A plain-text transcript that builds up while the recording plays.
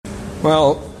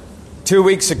Well, 2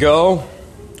 weeks ago,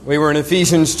 we were in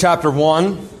Ephesians chapter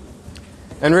 1,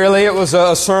 and really it was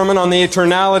a sermon on the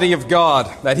eternality of God,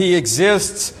 that He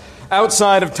exists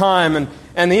outside of time,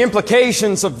 and the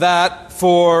implications of that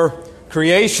for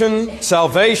creation,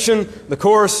 salvation, the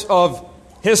course of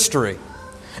history.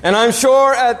 And I'm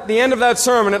sure at the end of that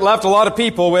sermon it left a lot of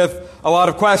people with a lot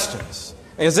of questions.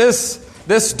 Is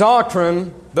this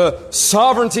doctrine, the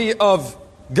sovereignty of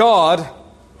God?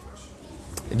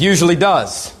 It usually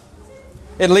does.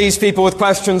 It leaves people with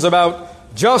questions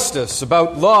about justice,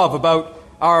 about love, about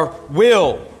our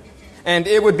will. And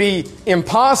it would be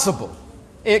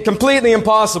completely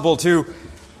impossible to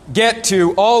get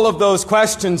to all of those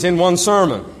questions in one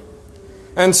sermon.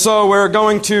 And so we're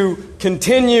going to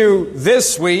continue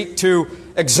this week to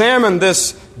examine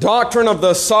this doctrine of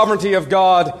the sovereignty of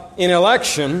God in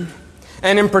election.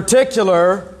 And in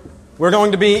particular, we're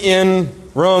going to be in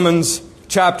Romans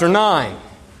chapter 9.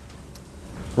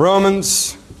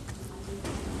 Romans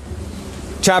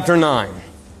chapter 9.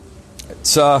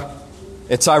 It's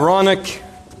ironic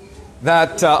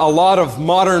that a lot of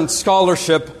modern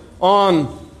scholarship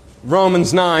on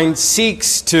Romans 9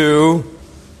 seeks to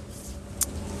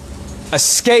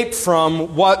escape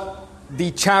from what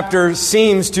the chapter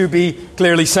seems to be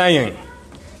clearly saying.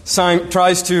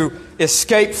 Tries to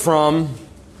escape from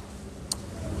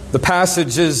the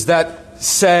passages that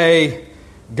say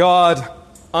God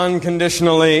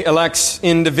unconditionally elects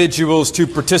individuals to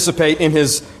participate in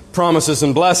His promises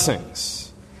and blessings.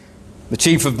 The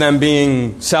chief of them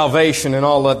being salvation and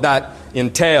all that that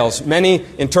entails. Many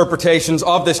interpretations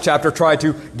of this chapter try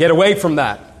to get away from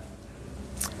that.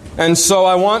 And so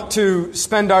I want to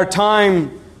spend our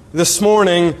time this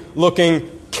morning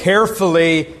looking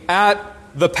carefully at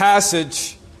the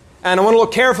passage. And I want to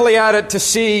look carefully at it to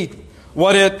see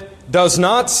what it does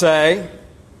not say,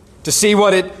 to see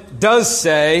what it does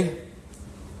say,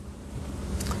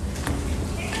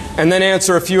 and then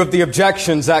answer a few of the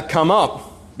objections that come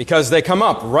up, because they come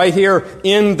up right here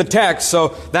in the text. So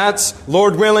that's,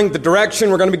 Lord willing, the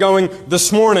direction we're going to be going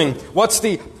this morning. What's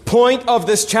the point of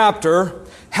this chapter?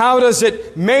 How does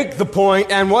it make the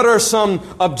point? And what are some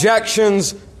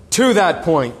objections to that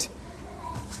point?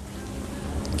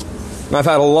 I've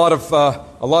had a lot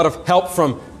of help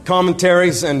from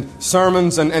commentaries and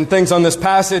sermons and things on this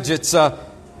passage. It's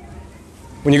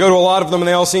when you go to a lot of them and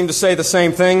they all seem to say the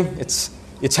same thing,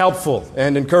 it's helpful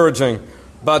and encouraging.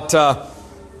 But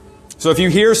so if you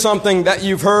hear something that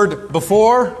you've heard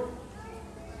before,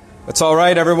 that's all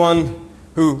right. Everyone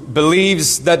who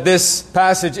believes that this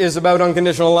passage is about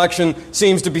unconditional election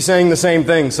seems to be saying the same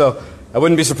thing. So I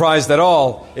wouldn't be surprised at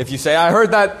all if you say, I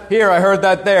heard that here, I heard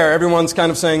that there. Everyone's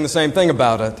kind of saying the same thing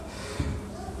about it.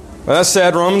 Well, that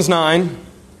said, Romans 9,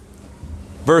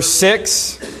 verse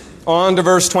 6 on to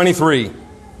verse 23.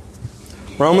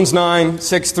 Romans 9,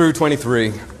 6 through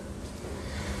 23.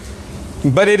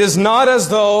 But it is not as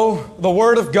though the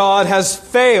word of God has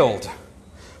failed,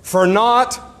 for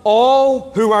not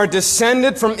all who are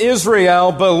descended from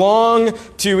Israel belong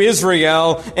to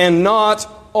Israel, and not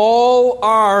all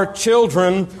are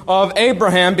children of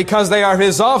Abraham, because they are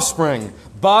his offspring.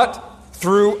 But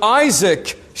through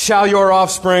Isaac shall your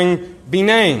offspring be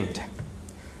named.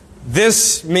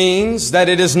 This means that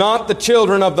it is not the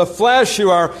children of the flesh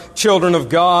who are children of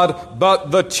God,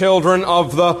 but the children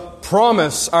of the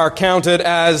promise are counted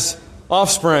as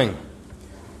offspring.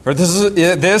 For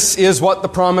this is what the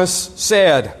promise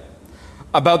said.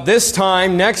 About this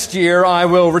time next year I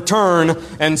will return,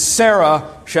 and Sarah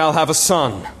shall have a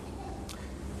son.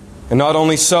 And not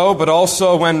only so, but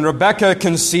also when Rebekah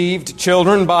conceived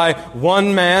children by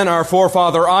one man, our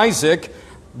forefather Isaac,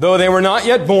 though they were not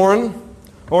yet born,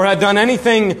 or had done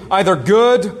anything either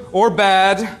good or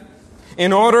bad,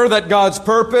 in order that God's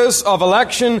purpose of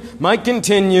election might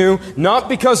continue, not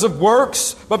because of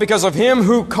works, but because of him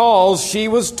who calls, she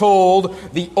was told,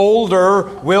 the older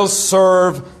will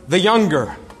serve the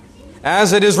younger.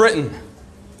 As it is written,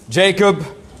 Jacob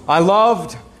I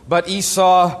loved, but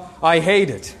Esau I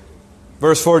hated.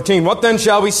 Verse 14, what then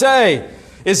shall we say?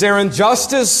 Is there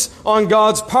injustice on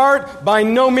God's part? By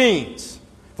no means.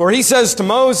 For he says to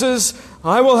Moses,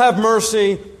 I will have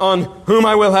mercy on whom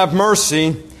I will have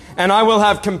mercy, and I will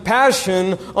have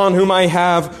compassion on whom I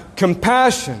have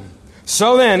compassion.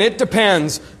 So then, it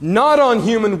depends not on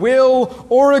human will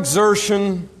or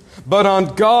exertion, but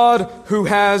on God who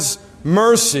has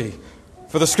mercy.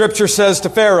 For the Scripture says to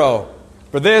Pharaoh,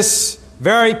 for this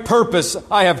very purpose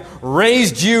I have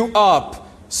raised you up,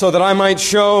 so that I might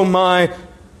show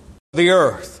the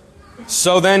earth.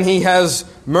 So then he has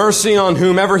mercy on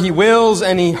whomever he wills,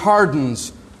 and he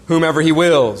hardens whomever he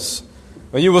wills.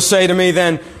 Well, you will say to me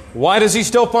then, Why does he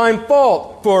still find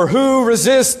fault? For who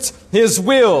resists his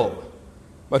will?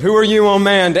 But who are you, O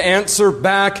man, to answer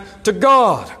back to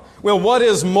God? Will what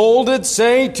is molded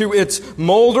say to its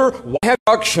molder,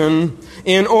 destruction,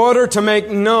 in order to make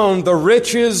known the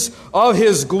riches of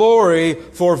his glory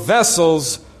for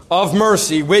vessels of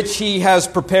mercy, which he has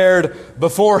prepared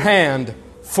beforehand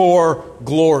for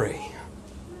glory?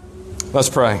 Let's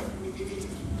pray.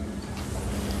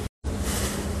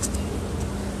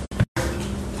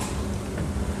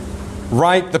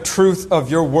 Write the truth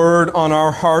of your word on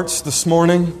our hearts this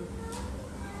morning,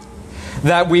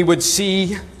 that we would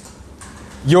see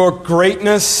your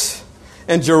greatness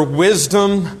and your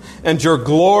wisdom and your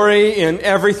glory in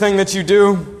everything that you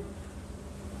do,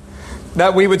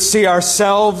 that we would see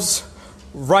ourselves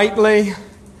rightly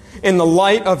in the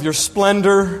light of your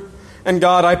splendor. And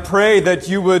God, I pray that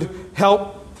you would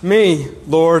help me,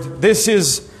 Lord. This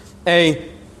is a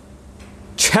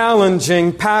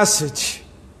challenging passage.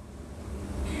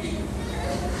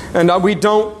 And we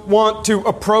don't want to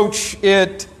approach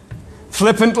it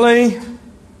flippantly,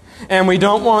 and we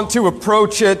don't want to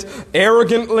approach it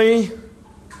arrogantly,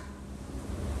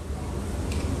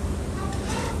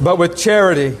 but with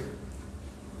charity.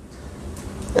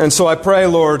 And so I pray,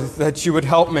 Lord, that you would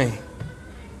help me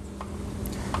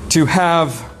to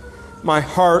have my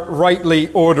heart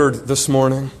rightly ordered this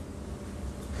morning.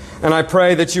 And I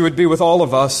pray that you would be with all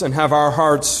of us and have our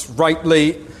hearts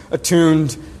rightly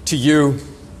attuned to you,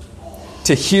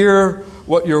 to hear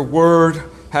what your word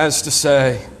has to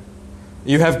say.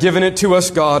 You have given it to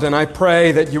us, God, and I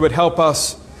pray that you would help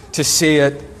us to see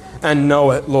it and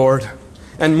know it, Lord.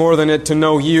 And more than it, to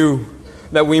know you,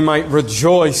 that we might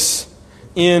rejoice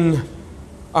in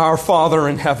our Father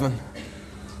in heaven.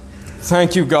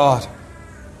 Thank you, God.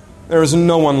 There is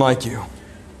no one like you.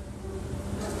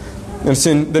 And it's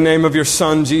in the name of your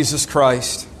Son, Jesus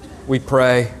Christ, we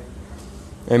pray.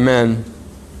 Amen.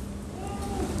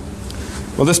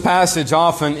 Well, this passage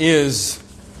often is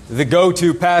the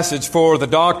go-to passage for the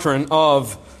doctrine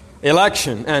of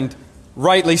election, and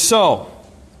rightly so.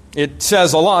 It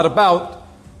says a lot about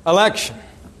election.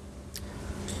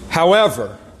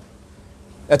 However,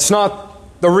 that's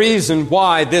not the reason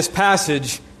why this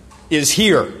passage is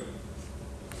here.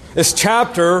 This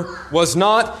chapter was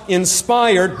not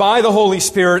inspired by the Holy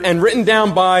Spirit and written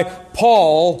down by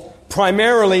Paul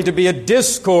primarily to be a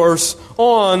discourse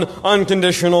on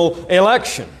unconditional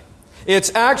election.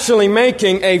 It's actually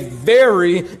making a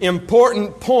very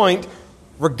important point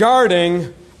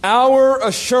regarding our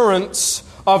assurance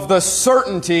of the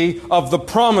certainty of the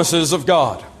promises of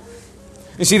God.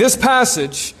 You see, this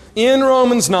passage in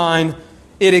Romans 9,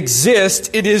 it exists,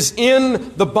 it is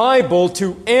in the Bible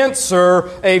to answer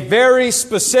a very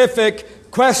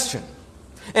specific question.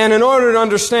 And in order to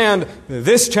understand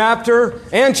this chapter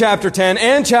and chapter 10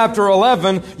 and chapter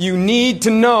 11, you need to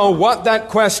know what that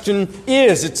question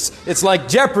is. It's like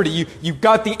Jeopardy. You've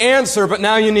got the answer, but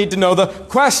now you need to know the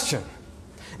question.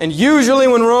 And usually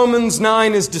when Romans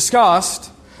 9 is discussed,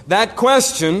 that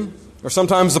question, or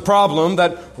sometimes the problem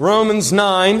that Romans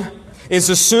 9 is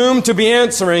assumed to be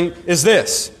answering is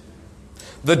this: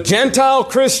 the Gentile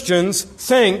Christians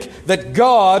think that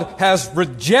God has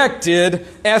rejected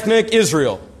ethnic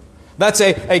Israel. That's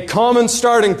a common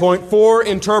starting point for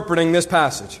interpreting this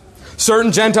passage.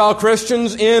 Certain Gentile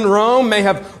Christians in Rome may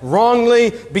have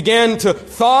wrongly began to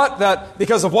thought that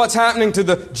because of what's happening to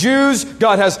the Jews,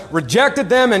 God has rejected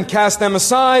them and cast them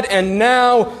aside, and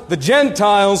now the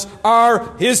Gentiles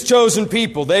are His chosen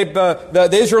people. The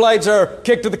Israelites are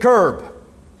kicked to the curb.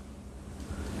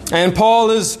 And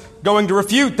Paul is going to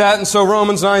refute that, and so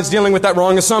Romans 9 is dealing with that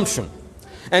wrong assumption.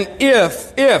 And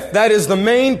if that is the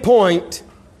main point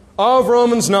of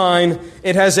Romans 9,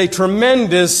 it has a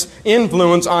tremendous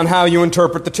influence on how you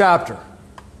interpret the chapter.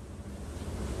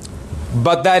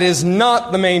 But that is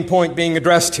not the main point being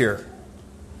addressed here.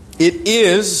 It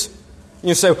is,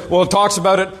 you say, well, it talks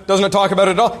about it, doesn't it talk about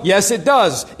it at all? Yes, it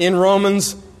does in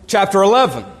Romans chapter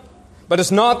 11. But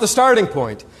it's not the starting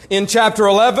point. In chapter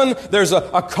 11, there's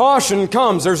a caution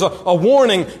comes. There's a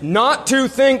warning not to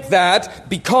think that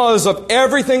because of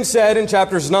everything said in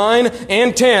chapters 9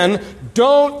 and 10,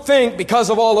 don't think because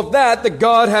of all of that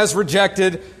God has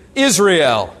rejected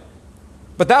Israel.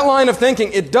 But that line of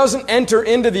thinking, it doesn't enter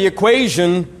into the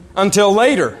equation until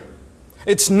later.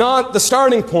 It's not the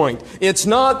starting point. It's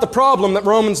not the problem that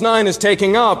Romans 9 is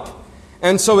taking up.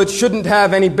 And so it shouldn't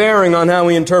have any bearing on how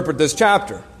we interpret this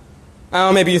chapter.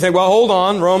 Maybe you think, well, hold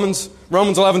on, Romans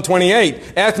Romans 11:28,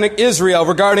 ethnic Israel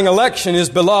regarding election is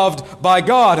beloved by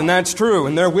God, and that's true.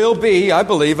 And there will be, I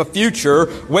believe, a future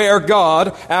where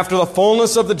God, after the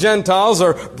fullness of the Gentiles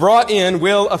are brought in,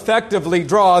 will effectively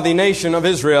draw the nation of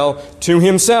Israel to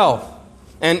himself.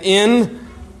 And in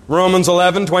Romans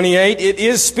 11:28, it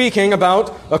is speaking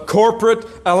about a corporate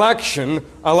election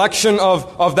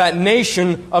of that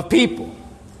nation of people.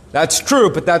 That's true,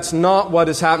 but that's not what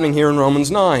is happening here in Romans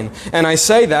 9. And I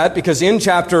say that because in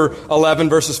chapter 11,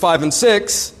 verses 5 and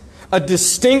 6, a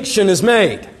distinction is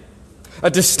made. A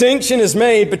distinction is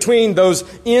made between those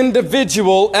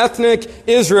individual ethnic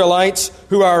Israelites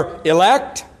who are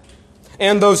elect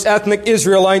and those ethnic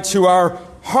Israelites who are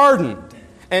hardened.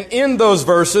 And in those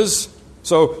verses,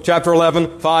 so chapter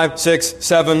 11, 5, 6,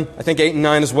 7, I think 8 and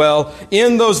 9 as well.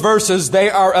 In those verses,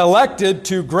 they are elected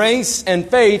to grace and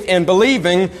faith and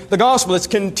believing the gospel. It's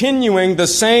continuing the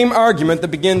same argument that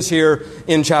begins here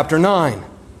in chapter 9.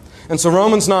 And so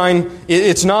Romans 9,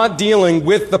 it's not dealing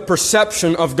with the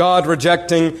perception of God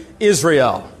rejecting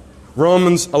Israel.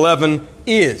 Romans 11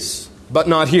 is, but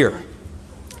not here.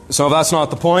 So if that's not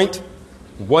the point,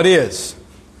 what is?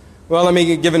 Well, let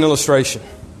me give an illustration.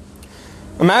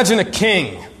 Imagine a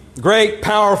king, great,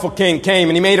 powerful king, came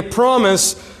and he made a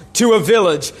promise to a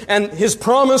village. And his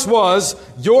promise was,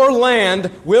 your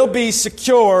land will be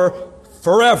secure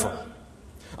forever.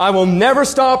 I will never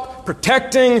stop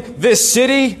protecting this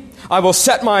city. I will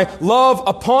set my love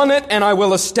upon it and I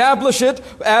will establish it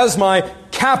as my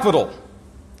capital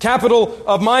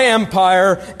of my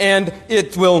empire, and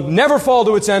it will never fall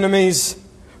to its enemies.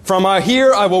 From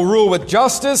here I will rule with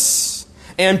justice.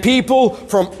 And people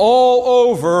from all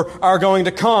over are going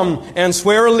to come and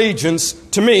swear allegiance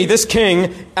to me, this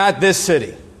king, at this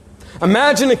city.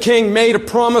 Imagine a king made a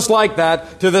promise like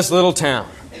that to this little town.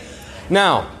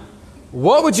 Now,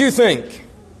 what would you think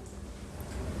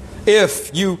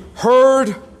if you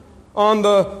heard on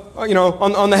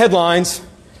the headlines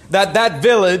that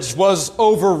village was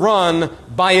overrun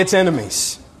by its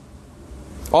enemies?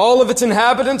 All of its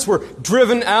inhabitants were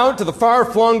driven out to the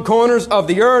far-flung corners of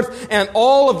the earth, and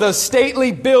all of the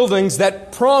stately buildings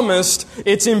that promised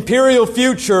its imperial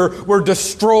future were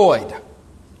destroyed.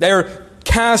 They were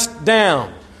cast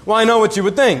down. Well, I know what you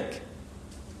would think.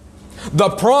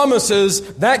 The promises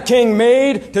that king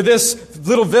made to this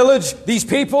little village, these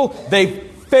people, they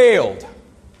failed.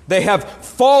 They have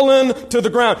fallen to the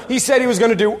ground. He said he was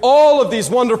going to do all of these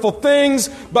wonderful things,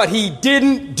 but he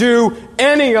didn't do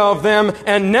any of them,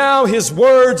 and now his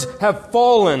words have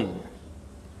fallen.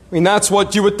 I mean, that's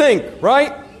what you would think,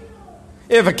 right?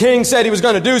 If a king said he was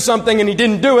going to do something and he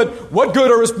didn't do it, what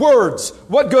good are his words?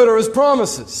 What good are his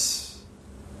promises?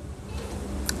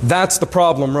 That's the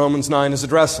problem Romans 9 is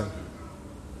addressing.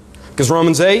 Because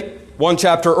Romans 8, one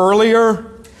chapter earlier,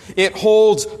 it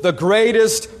holds the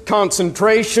greatest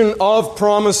concentration of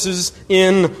promises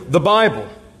in the Bible.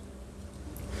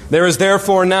 There is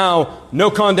therefore now no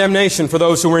condemnation for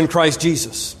those who are in Christ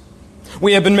Jesus.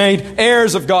 We have been made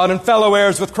heirs of God and fellow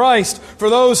heirs with Christ. For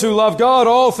those who love God,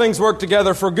 all things work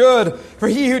together for good. For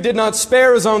he who did not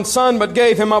spare his own son, but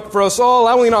gave him up for us all,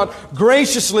 how will he not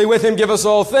graciously with him give us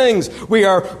all things? We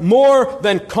are more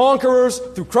than conquerors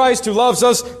through Christ who loves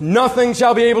us. Nothing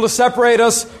shall be able to separate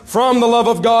us from the love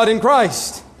of God in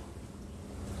Christ.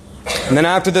 And then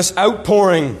after this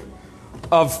outpouring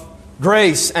of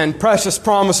grace and precious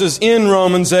promises in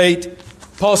Romans 8,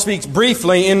 Paul speaks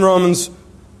briefly in Romans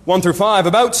 1 through 5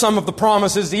 about some of the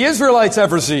promises the Israelites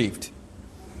have received.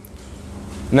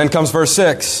 And then comes verse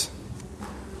 6.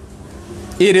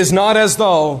 It is not as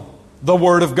though the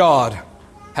word of God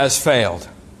has failed.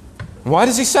 Why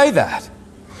does he say that?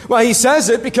 Well, he says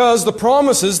it because the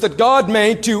promises that God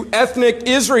made to ethnic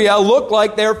Israel look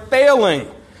like they're failing.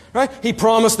 Right? He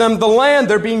promised them the land.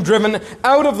 They're being driven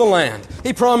out of the land.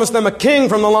 He promised them a king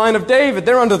from the line of David.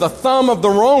 They're under the thumb of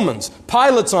the Romans.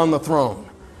 Pilate's on the throne.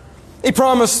 He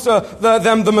promised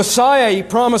them the Messiah. He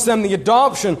promised them the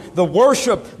adoption, the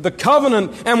worship, the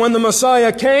covenant. And when the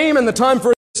Messiah came and the time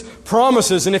for his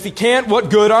promises, and if he can't, what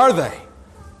good are they?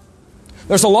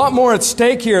 There's a lot more at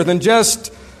stake here than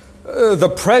just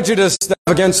the prejudice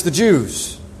against the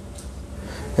Jews.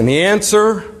 And the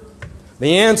answer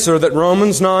that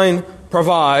Romans 9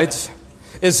 provides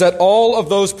is that all of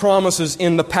those promises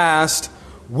in the past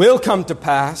will come to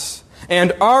pass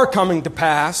and are coming to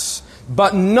pass,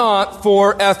 but not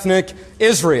for ethnic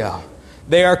Israel.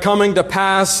 They are coming to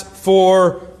pass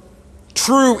for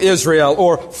true Israel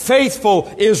or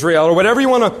faithful Israel or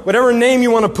whatever name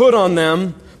you want to put on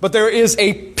them. But there is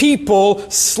a people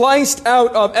sliced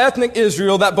out of ethnic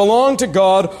Israel that belong to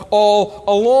God all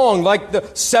along, like the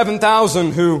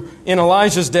 7,000 who in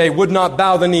Elijah's day would not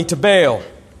bow the knee to Baal.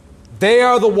 They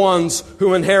are the ones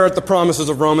who inherit the promises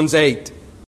of Romans 8.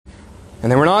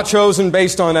 And they were not chosen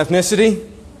based on ethnicity.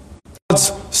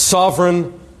 God's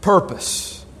sovereign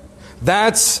purpose.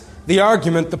 That's the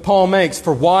argument that Paul makes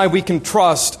for why we can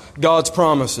trust God's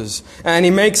promises. And he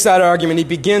makes that argument, he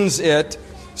begins it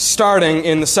starting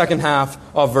in the second half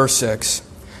of verse 6.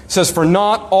 It says, "For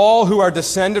not all who are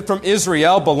descended from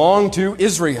Israel belong to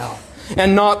Israel,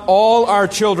 and not all are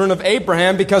children of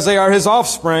Abraham because they are his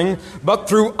offspring, but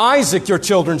through Isaac your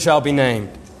children shall be named."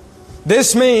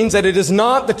 This means that it is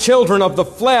not the children of the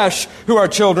flesh who are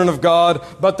children of God,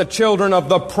 but the children of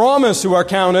the promise who are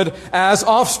counted as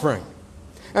offspring.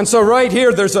 And so right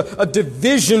here there's a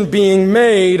division being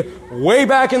made way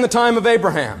back in the time of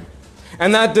Abraham.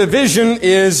 And that division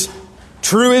is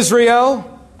true Israel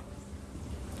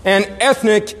and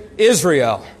ethnic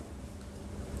Israel.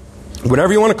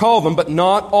 Whatever you want to call them, but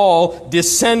not all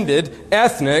descended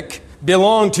ethnic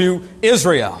belong to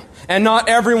Israel. And not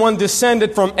everyone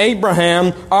descended from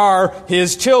Abraham are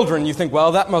his children. You think,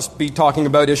 well, that must be talking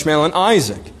about Ishmael and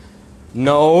Isaac.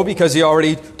 No, because he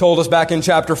already told us back in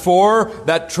chapter 4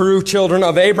 that true children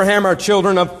of Abraham are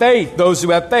children of faith, those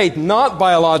who have faith, not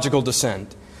biological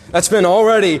descent. That's been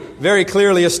already very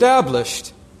clearly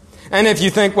established. And if you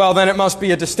think, well, then it must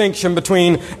be a distinction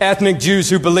between ethnic Jews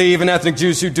who believe and ethnic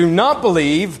Jews who do not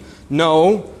believe.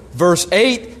 No, verse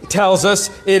 8 tells us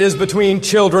it is between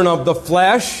children of the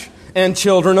flesh and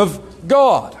children of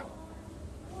God.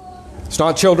 It's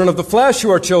not children of the flesh who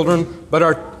are children, but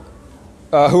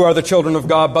who are the children of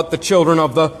God, but the children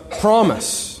of the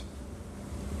promise.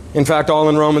 In fact, all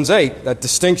in Romans 8, that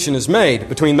distinction is made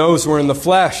between those who are in the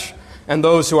flesh and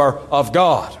those who are of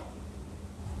God.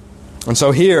 And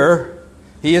so here,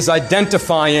 he is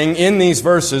identifying in these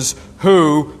verses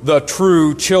who the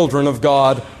true children of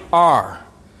God are.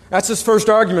 That's his first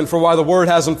argument for why the word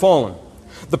hasn't fallen.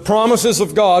 The promises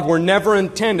of God were never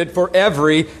intended for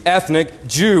every ethnic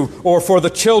Jew or for the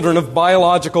children of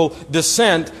biological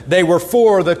descent. They were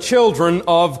for the children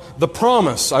of the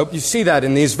promise. I hope you see that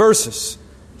in these verses.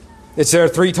 It's there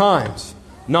 3 times.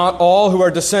 Not all who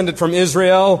are descended from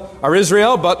Israel are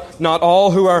Israel, but not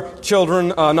all who are children,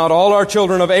 not all are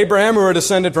children of Abraham who are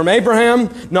descended from Abraham.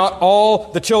 Not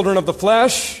all the children of the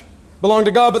flesh belong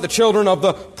to God, but the children of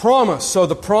the promise. So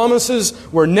the promises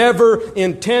were never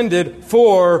intended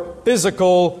for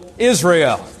physical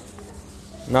Israel.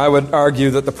 And I would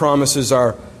argue that the promises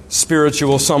are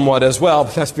spiritual somewhat as well,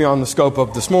 but that's beyond the scope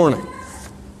of this morning.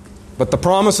 But the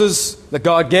promises that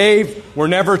God gave were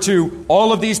never to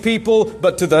all of these people,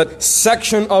 but to the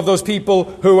section of those people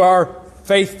who are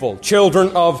faithful,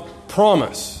 children of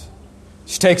promise.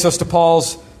 Which takes us to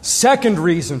Paul's second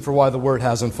reason for why the word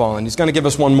hasn't fallen. He's going to give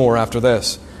us one more after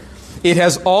this. It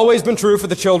has always been true for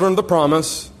the children of the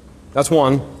promise. That's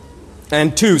 1.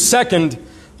 And 2, second,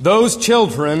 those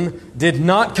children did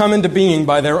not come into being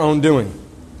by their own doing.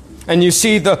 And you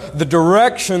see the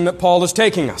direction that Paul is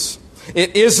taking us.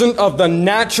 It isn't of the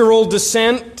natural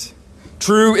descent.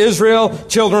 True Israel,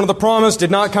 children of the promise,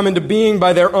 did not come into being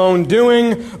by their own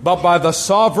doing, but by the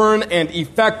sovereign and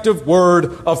effective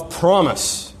word of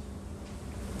promise.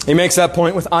 He makes that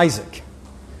point with Isaac.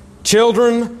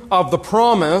 Children of the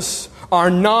promise are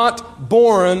not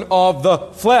born of the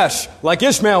flesh like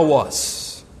Ishmael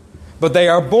was, but they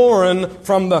are born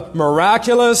from the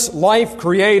miraculous,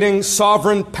 life-creating,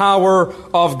 sovereign power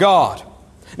of God.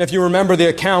 And if you remember the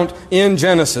account in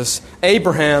Genesis,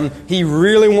 Abraham, he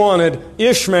really wanted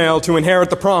Ishmael to inherit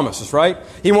the promises, right?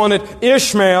 He wanted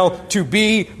Ishmael to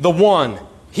be the one.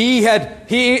 He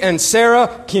and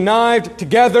Sarah connived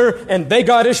together and they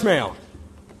got Ishmael.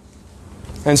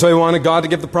 And so he wanted God to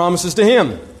give the promises to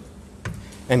him.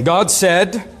 And God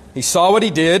said, he saw what he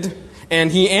did, and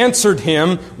he answered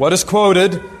him, what is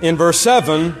quoted in verse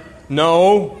 7,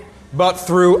 "No, but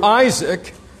through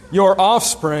Isaac your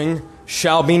offspring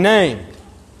shall be named."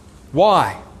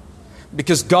 Why?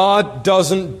 Because God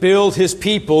doesn't build his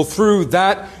people through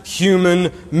that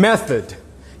human method.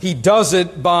 He does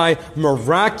it by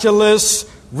miraculous,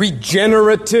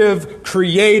 regenerative,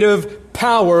 creative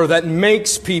power that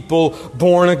makes people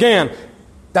born again.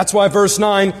 That's why verse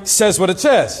 9 says what it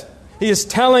says. He is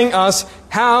telling us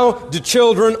how do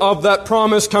children of that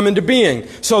promise come into being.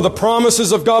 So the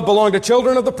promises of God belong to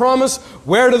children of the promise.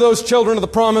 Where do those children of the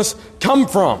promise come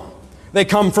from? They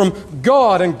come from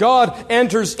God, and God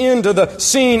enters into the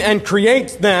scene and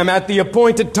creates them at the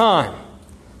appointed time.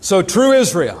 So true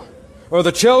Israel, or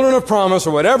the children of promise,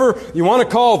 or whatever you want to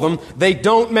call them, they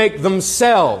don't make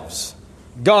themselves.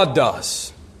 God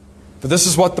does. For this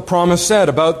is what the promise said,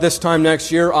 about this time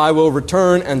next year I will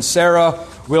return and Sarah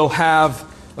will have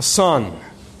a son.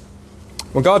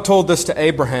 When God told this to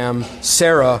Abraham,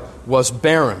 Sarah was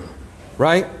barren,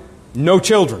 right? No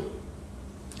children,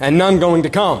 and none going to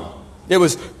come. It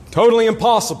was totally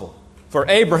impossible for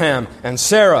Abraham and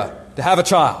Sarah to have a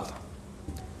child.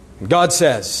 And God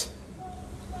says,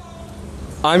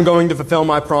 I'm going to fulfill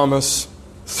my promise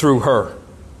through her.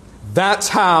 That's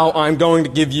how I'm going to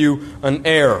give you an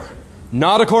heir.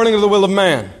 Not according to the will of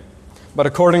man, but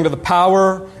according to the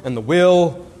power and the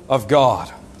will of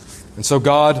God. And so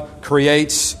God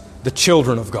creates the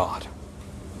children of God.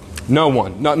 No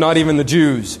one, not even the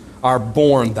Jews, are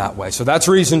born that way. So that's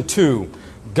reason 2.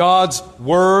 God's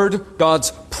word,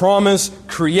 God's promise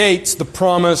creates the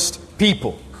promised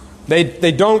people.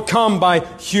 They don't come by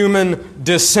human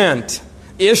descent.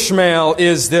 Ishmael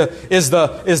is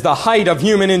the height of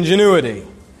human ingenuity.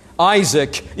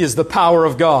 Isaac is the power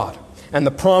of God. And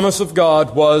the promise of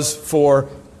God was for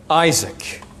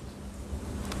Isaac.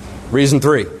 Reason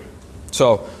 3.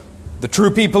 So, the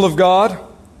true people of God,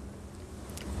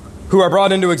 who are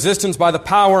brought into existence by the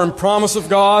power and promise of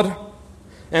God,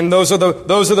 and those are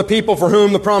the people for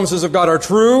whom the promises of God are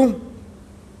true,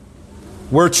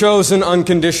 were chosen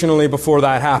unconditionally before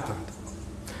that happened.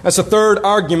 That's a third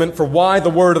argument for why the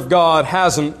Word of God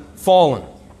hasn't fallen.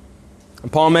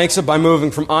 And Paul makes it by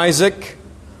moving from Isaac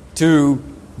to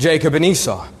Jacob and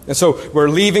Esau. And so we're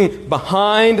leaving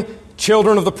behind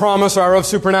children of the promise are of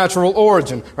supernatural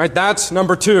origin. Right? That's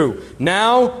number 2.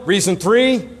 Now, reason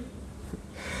 3,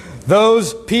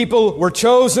 those people were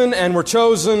chosen and were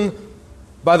chosen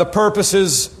by the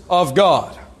purposes of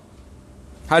God.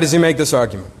 How does he make this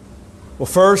argument? Well,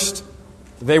 first,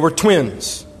 they were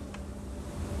twins.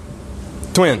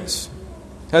 Twins.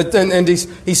 And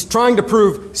he's trying to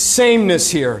prove sameness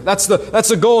here. That's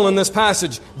the goal in this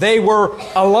passage. They were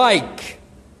alike.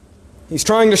 He's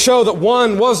trying to show that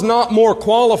one was not more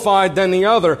qualified than the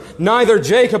other. Neither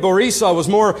Jacob or Esau was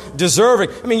more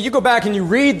deserving. I mean, you go back and you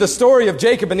read the story of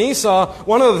Jacob and Esau,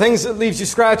 one of the things that leaves you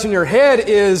scratching your head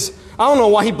is, I don't know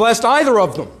why he blessed either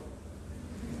of them.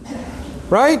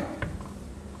 Right?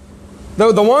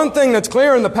 The one thing that's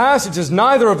clear in the passage is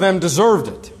neither of them deserved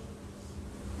it.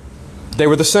 They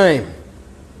were the same.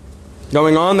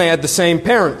 Going on, they had the same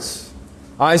parents.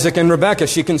 Isaac and Rebekah,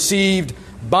 she conceived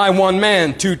by one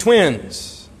man, 2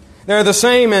 twins. They're the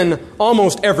same in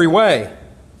almost every way.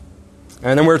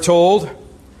 And then we're told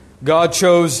God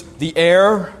chose the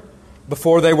heir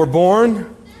before they were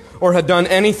born or had done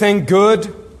anything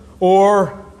good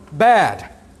or bad.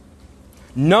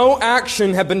 No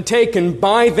action had been taken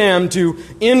by them to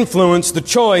influence the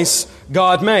choice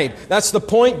God made. That's the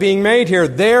point being made here.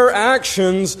 Their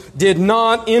actions did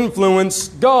not influence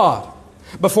God.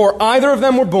 Before either of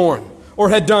them were born or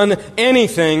had done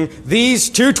anything, these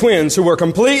 2 twins who were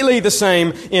completely the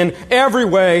same in every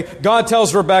way, God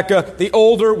tells Rebekah, the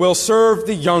older will serve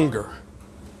the younger.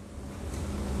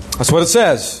 That's what it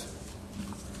says.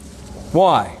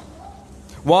 Why?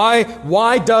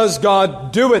 Why does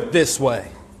God do it this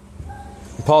way?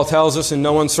 Paul tells us in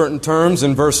no uncertain terms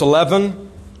in verse 11,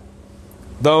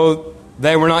 though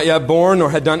they were not yet born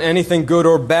or had done anything good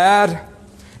or bad,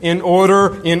 in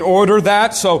order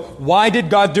that. So why did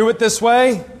God do it this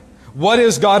way? What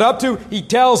is God up to? He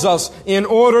tells us, in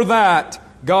order that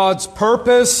God's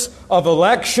purpose of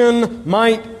election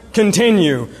might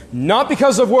continue, not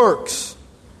because of works,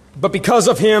 but because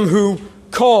of Him who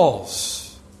calls.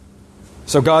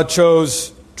 So God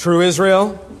chose true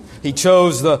Israel. He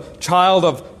chose the child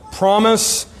of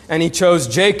promise, and He chose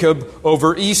Jacob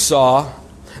over Esau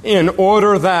in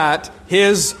order that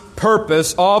His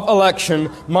purpose of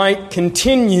election might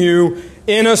continue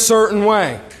in a certain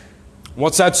way.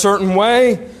 What's that certain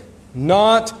way?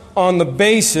 Not on the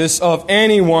basis of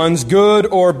anyone's good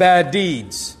or bad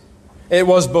deeds. It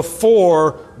was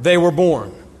before they were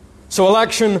born. So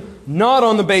election not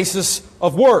on the basis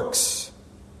of works.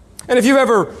 And if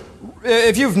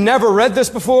you've never read this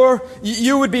before,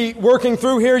 you would be working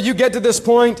through here, you get to this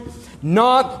point,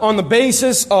 not on the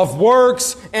basis of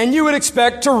works, and you would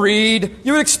expect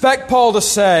Paul to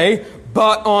say,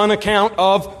 but on account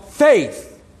of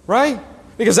faith, right?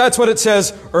 Because that's what it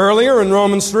says earlier in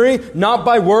Romans 3, not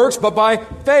by works, but by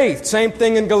faith. Same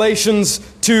thing in Galatians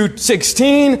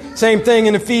 2:16, same thing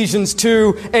in Ephesians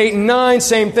 2:8 and 9,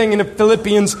 same thing in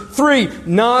Philippians 3.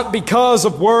 Not because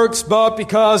of works, but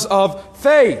because of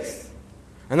faith.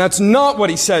 And that's not what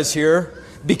he says here,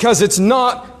 because it's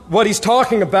not what he's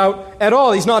talking about at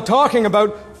all. He's not talking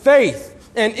about faith.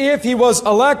 And if he was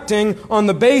electing on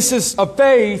the basis of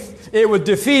faith, it would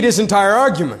defeat his entire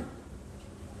argument.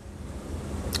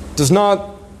 Does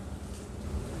not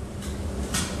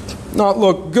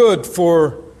look good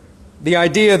for the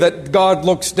idea that God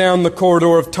looks down the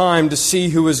corridor of time to see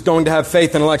who is going to have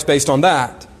faith and elects based on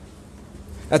that.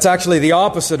 That's actually the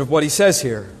opposite of what he says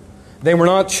here. They were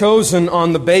not chosen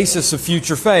on the basis of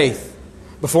future faith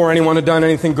before anyone had done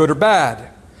anything good or bad,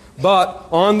 but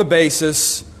on the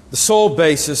basis, the sole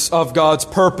basis of God's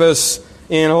purpose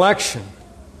in election.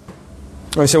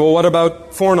 And I say, well, what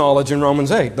about foreknowledge in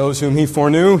Romans 8? Those whom he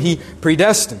foreknew, he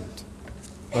predestined.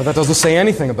 Well, that doesn't say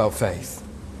anything about faith.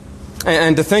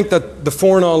 And to think that the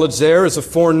foreknowledge there is a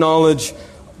foreknowledge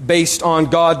based on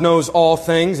God knows all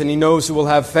things, and he knows who will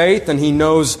have faith, and he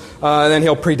knows, then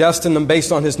he'll predestine them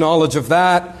based on his knowledge of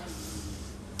that.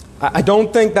 I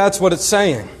don't think that's what it's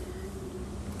saying.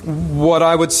 What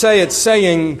I would say it's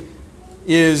saying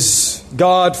is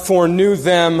God foreknew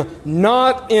them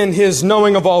not in his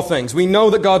knowing of all things. We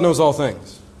know that God knows all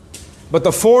things. But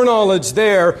the foreknowledge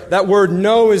there, that word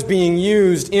know is being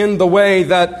used in the way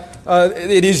that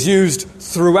it is used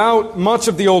throughout much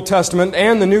of the Old Testament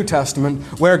and the New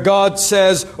Testament, where God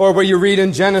says, or where you read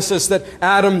in Genesis, that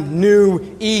Adam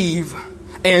knew Eve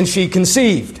and she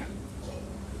conceived.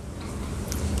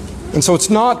 And so it's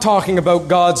not talking about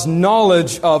God's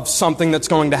knowledge of something that's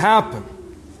going to happen.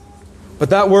 But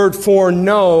that word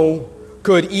foreknow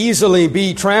could easily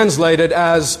be translated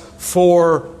as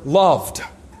foreloved.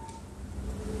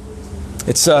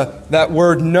 It's that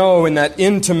word know in that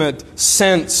intimate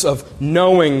sense of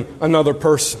knowing another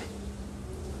person.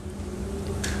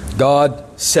 God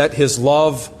set his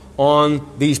love on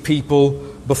these people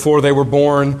before they were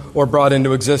born or brought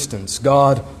into existence.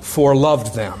 God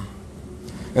foreloved them.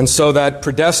 And so that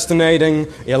predestinating,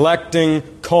 electing,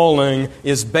 calling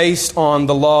is based on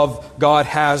the love God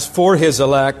has for his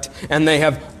elect, and they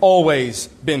have always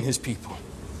been his people.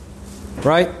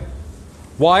 Right?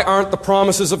 Why aren't the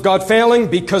promises of God failing?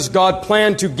 Because God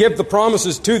planned to give the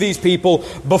promises to these people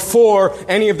before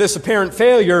any of this apparent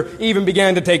failure even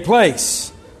began to take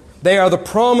place. They are the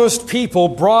promised people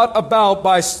brought about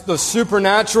by the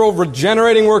supernatural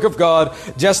regenerating work of God,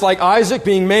 just like Isaac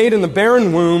being made in the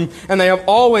barren womb, and they have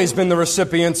always been the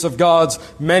recipients of God's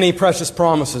many precious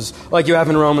promises, like you have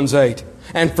in Romans 8.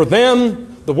 And for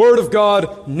them, the Word of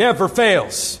God never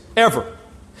fails, ever.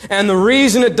 And the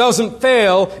reason it doesn't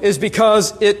fail is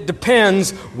because it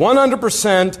depends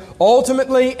 100%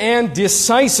 ultimately and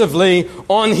decisively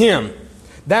on him.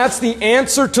 That's the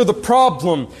answer to the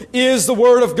problem. Is the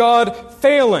Word of God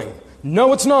failing?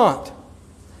 No, it's not.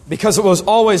 Because it was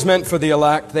always meant for the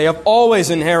elect. They have always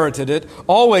inherited it,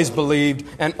 always believed,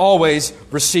 and always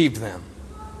received them.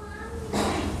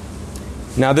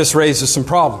 Now this raises some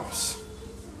problems.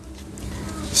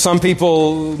 Some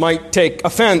people might take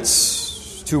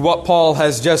offense to what Paul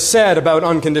has just said about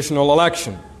unconditional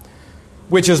election,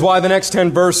 which is why the next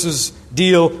 10 verses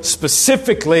deal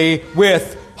specifically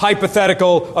with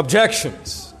hypothetical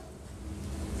objections.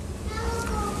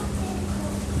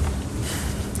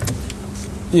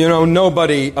 You know,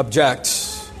 nobody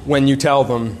objects when you tell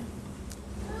them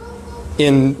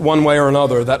in one way or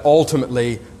another that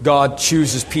ultimately God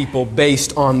chooses people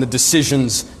based on the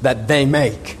decisions that they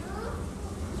make.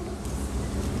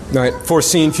 Right,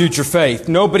 foreseen future faith.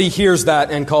 Nobody hears that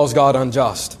and calls God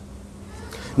unjust.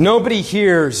 Nobody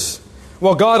hears,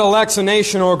 well, God elects a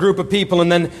nation or a group of people and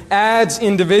then adds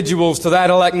individuals to that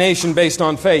elect nation based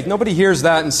on faith. Nobody hears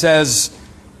that and says,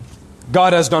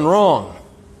 God has done wrong.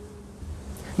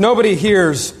 Nobody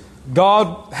hears,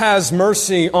 God has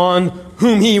mercy on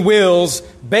whom he wills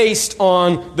based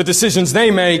on the decisions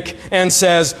they make and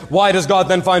says, why does God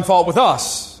then find fault with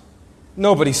us?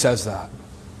 Nobody says that.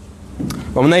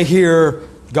 But when they hear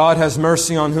God has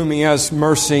mercy on whom he has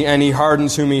mercy and he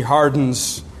hardens whom he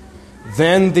hardens,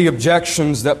 then the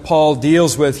objections that Paul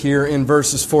deals with here in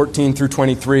verses 14 through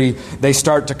 23, they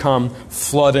start to come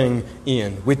flooding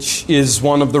in, which is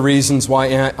one of the reasons why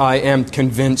I am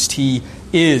convinced he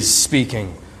is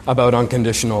speaking about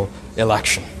unconditional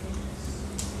election.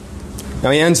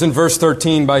 Now he ends in verse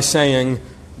 13 by saying,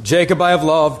 Jacob I have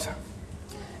loved,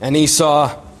 and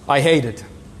Esau I hated.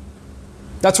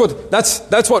 That's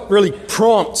what really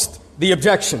prompts the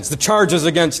objections, the charges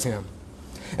against him.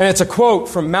 And it's a quote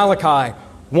from Malachi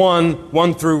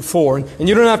 1 through 4. And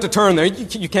you don't have to turn there.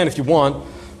 You can if you want.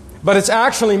 But it's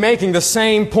actually making the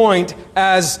same point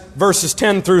as verses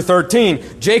 10 through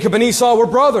 13. Jacob and Esau were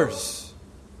brothers.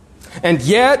 And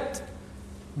yet,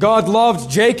 God loved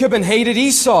Jacob and hated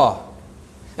Esau.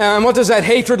 And what does that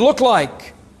hatred look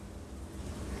like?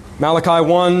 Malachi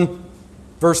 1,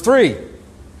 verse 3.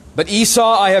 But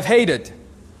Esau I have hated,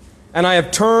 and I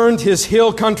have turned his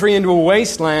hill country into a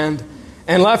wasteland,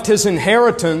 and left his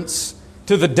inheritance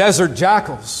to the desert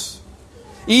jackals.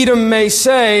 Edom may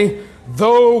say,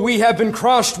 Though we have been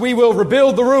crushed, we will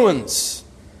rebuild the ruins.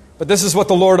 But this is what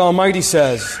the Lord Almighty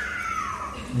says.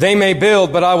 They may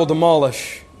build, but I will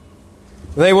demolish.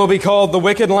 They will be called the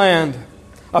wicked land,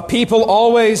 a people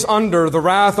always under the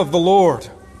wrath of the Lord.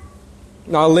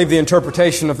 Now, I'll leave the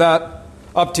interpretation of that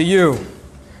up to you.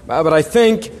 But I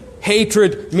think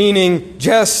hatred, meaning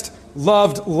just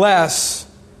loved less,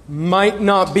 might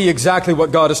not be exactly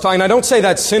what God is talking. I don't say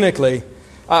that cynically.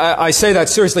 I say that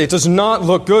seriously. It does not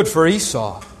look good for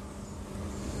Esau.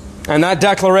 And that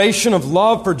declaration of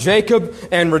love for Jacob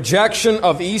and rejection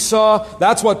of Esau,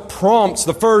 that's what prompts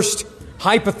the first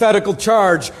hypothetical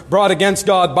charge brought against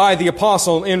God by the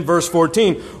apostle in verse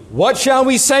 14. What shall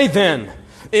we say then?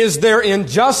 Is there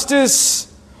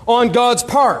injustice on God's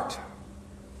part?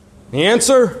 The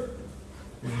answer,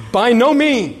 by no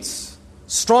means.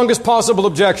 Strongest possible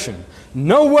objection.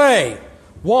 No way.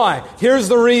 Why? Here's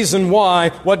the reason why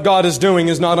what God is doing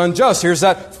is not unjust. Here's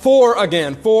that for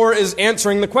again. For is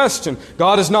answering the question.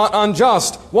 God is not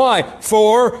unjust. Why?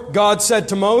 For God said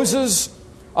to Moses,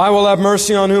 I will have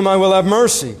mercy on whom I will have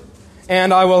mercy,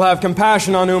 and I will have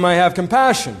compassion on whom I have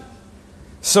compassion.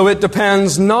 So it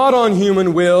depends not on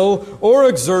human will or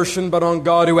exertion, but on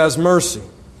God who has mercy.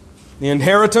 The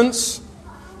inheritance,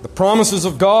 the promises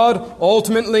of God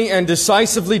ultimately and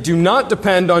decisively do not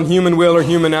depend on human will or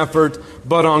human effort,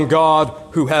 but on God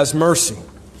who has mercy.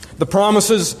 The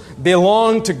promises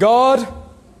belong to God,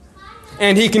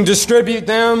 and He can distribute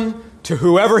them to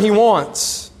whoever He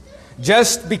wants.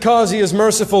 Just because He is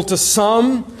merciful to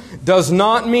some does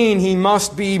not mean He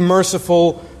must be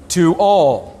merciful to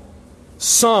all.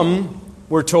 Some,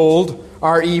 we're told,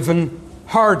 are even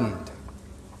hardened.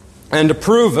 And to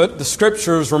prove it, the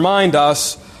Scriptures remind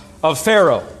us of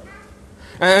Pharaoh.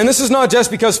 And this is not just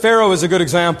because Pharaoh is a good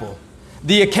example.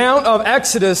 The account of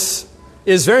Exodus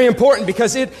is very important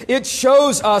because it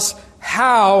shows us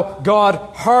how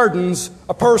God hardens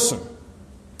a person.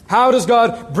 How does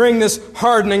God bring this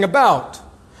hardening about?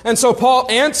 And so Paul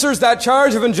answers that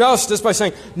charge of injustice by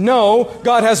saying, no,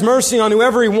 God has mercy on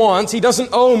whoever He wants. He doesn't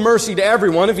owe mercy to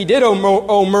everyone. If He did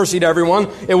owe mercy to everyone,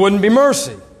 it wouldn't be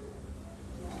mercy.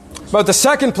 But the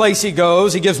second place he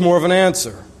goes, he gives more of an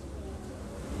answer.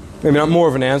 Maybe not more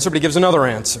of an answer, but he gives another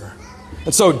answer.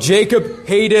 And so Jacob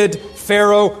hated,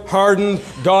 Pharaoh hardened,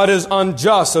 God is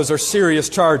unjust. Those are serious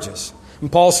charges.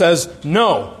 And Paul says,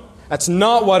 no, that's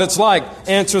not what it's like.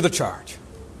 Answer the charge.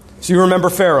 So you remember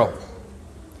Pharaoh.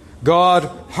 God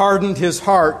hardened his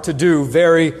heart to do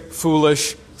very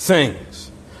foolish things.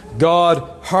 God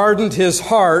hardened his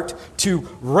heart to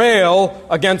rail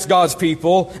against God's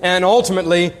people and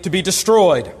ultimately to be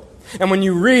destroyed. And when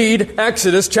you read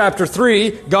Exodus chapter 3,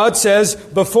 God says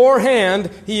beforehand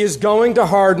He is going to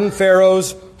harden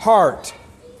Pharaoh's heart.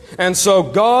 And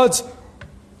so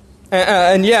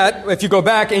and yet, if you go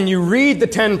back and you read the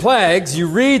 10 plagues, you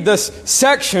read this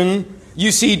section,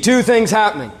 you see two things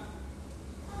happening.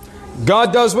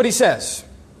 God does what He says.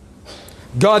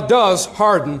 God does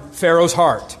harden Pharaoh's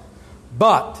heart.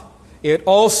 But it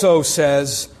also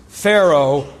says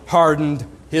Pharaoh hardened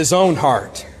his own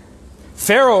heart.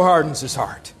 Pharaoh hardens his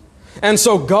heart. And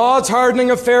so God's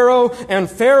hardening of Pharaoh and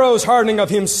Pharaoh's hardening of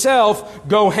himself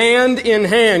go hand in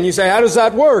hand. You say, how does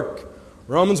that work?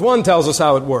 Romans 1 tells us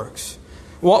how it works.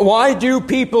 Why do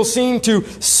people seem to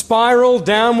spiral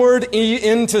downward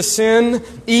into sin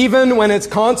even when its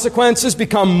consequences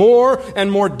become more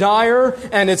and more dire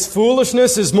and its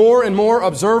foolishness is more and more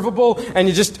observable and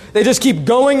they just keep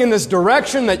going in this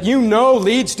direction that you know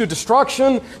leads to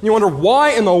destruction? You wonder,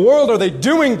 why in the world are they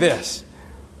doing this?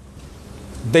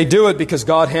 They do it because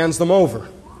God hands them over.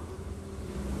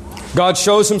 God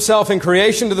shows Himself in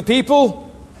creation to the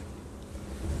people.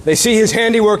 They see His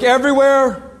handiwork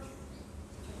everywhere.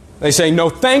 They say, no,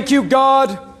 thank you,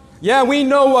 God. Yeah, we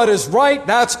know what is right.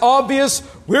 That's obvious.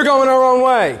 We're going our own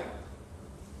way.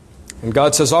 And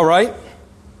God says, all right,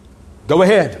 go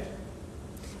ahead.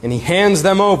 And He hands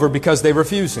them over because they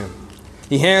refuse Him.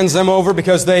 He hands them over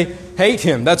because they hate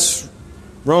Him. That's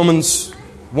Romans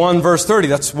 1 verse 30.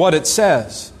 That's what it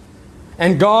says.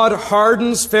 And God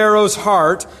hardens Pharaoh's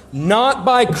heart not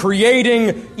by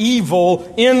creating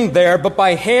evil in there, but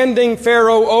by handing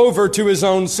Pharaoh over to his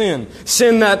own sin.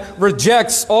 Sin that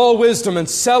rejects all wisdom and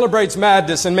celebrates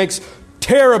madness and makes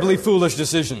terribly foolish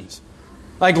decisions.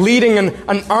 Like leading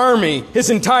an army,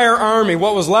 his entire army,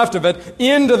 what was left of it,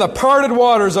 into the parted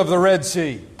waters of the Red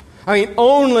Sea. I mean,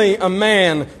 only a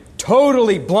man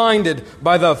totally blinded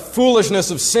by the foolishness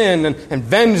of sin and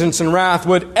vengeance and wrath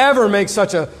would ever make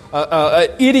such a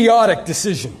idiotic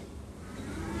decision.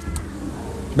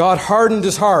 God hardened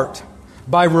his heart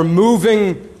by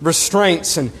removing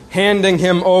restraints and handing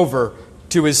him over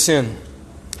to his sin.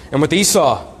 And with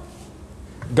Esau,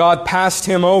 God passed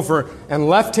him over and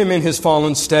left him in his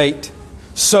fallen state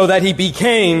so that he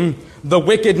became the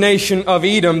wicked nation of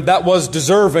Edom that was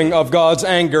deserving of God's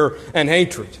anger and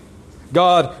hatred.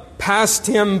 God passed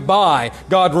him by.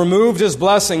 God removed his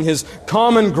blessing. His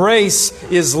common grace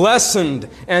is lessened,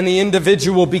 and the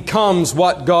individual becomes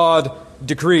what God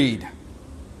decreed.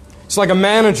 It's like a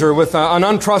manager with an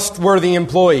untrustworthy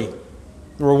employee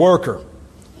or a worker.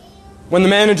 When the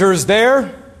manager is there,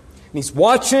 and he's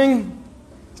watching,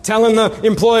 telling the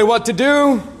employee what to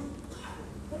do,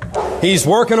 he's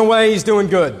working away, he's doing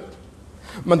good.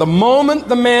 But the moment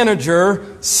the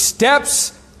manager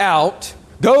steps out,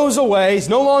 goes away, he's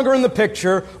no longer in the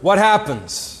picture, what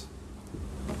happens?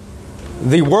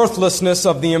 The worthlessness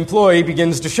of the employee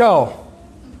begins to show.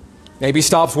 Maybe he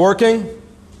stops working,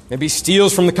 maybe he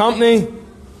steals from the company,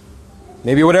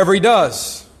 maybe whatever he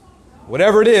does.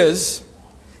 Whatever it is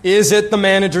it the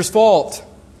manager's fault?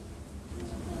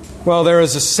 Well, there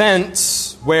is a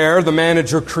sense where the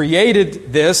manager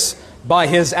created this by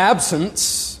his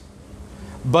absence,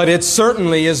 but it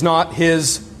certainly is not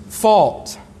his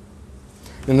fault.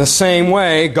 In the same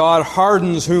way, God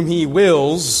hardens whom He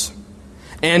wills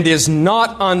and is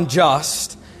not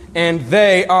unjust, and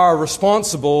they are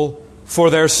responsible for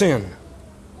their sin.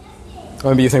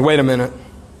 Maybe you think, wait a minute.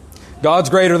 God's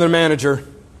greater than manager.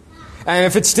 And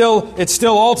if it still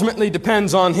ultimately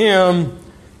depends on Him,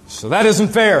 so that isn't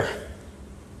fair.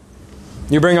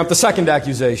 You bring up the second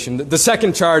accusation, the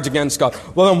second charge against God.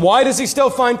 Well, then why does He still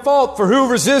find fault? For who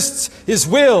resists His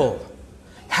will?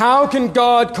 How can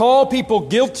God call people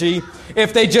guilty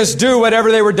if they just do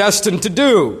whatever they were destined to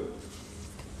do?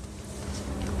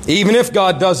 Even if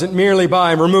God does it merely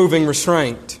by removing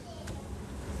restraint.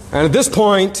 And at this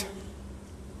point,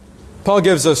 Paul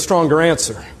gives a stronger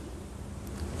answer.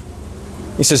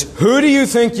 He says, who do you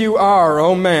think you are,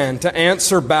 O man, to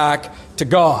answer back to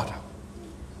God?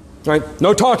 Right?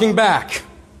 No talking back.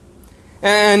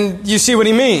 And you see what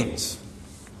he means.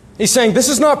 He's saying this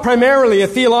is not primarily a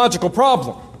theological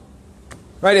problem.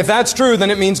 Right? If that's true, then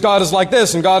it means God is like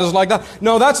this and God is like that.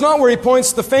 No, that's not where he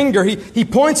points the finger. He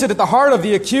points it at the heart of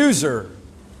the accuser.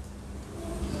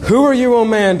 Who are you, O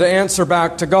man, to answer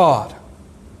back to God?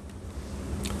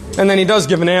 And then he does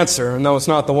give an answer, and though it's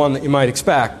not the one that you might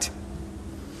expect.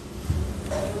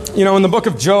 You know, in the book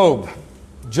of Job,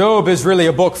 Job is really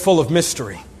a book full of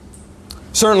mystery.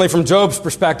 Certainly from Job's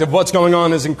perspective, what's going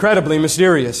on is incredibly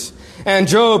mysterious. And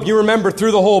Job, you remember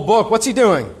through the whole book, what's he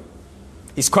doing?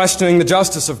 He's questioning the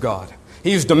justice of God.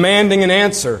 He's demanding an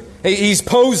answer. He's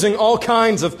posing all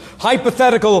kinds of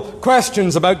hypothetical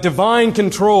questions about divine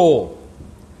control.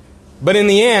 But in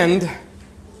the end,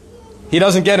 he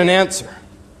doesn't get an answer.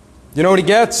 You know what he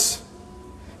gets?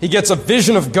 He gets a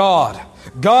vision of God.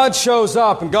 God shows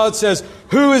up and God says,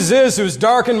 who is this who's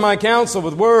darkened my counsel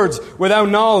with words without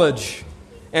knowledge?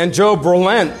 And Job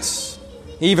relents.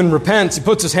 He even repents. He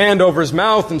puts his hand over his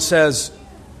mouth and says,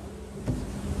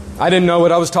 I didn't know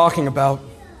what I was talking about.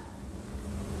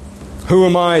 Who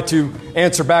am I to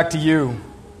answer back to you?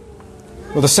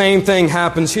 Well, the same thing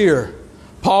happens here.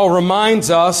 Paul reminds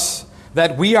us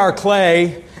that we are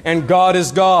clay and God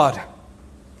is God.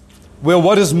 Will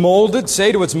what is molded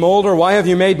say to its molder, why have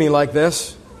you made me like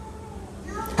this?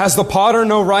 Has the potter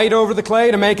no right over the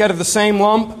clay to make out of the same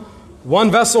lump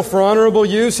one vessel for honorable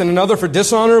use and another for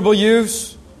dishonorable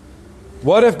use?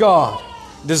 What if God,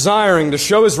 desiring to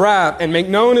show His wrath and make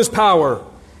known His power,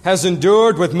 has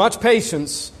endured with much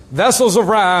patience vessels of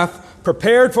wrath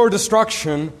prepared for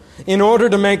destruction, in order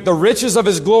to make the riches of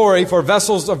His glory for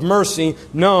vessels of mercy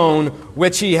known,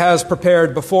 which He has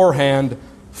prepared beforehand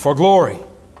for glory?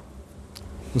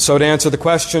 And so to answer the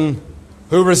question,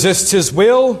 who resists His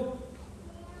will?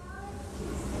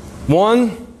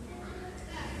 One,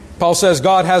 Paul says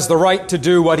God has the right to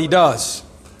do what He does.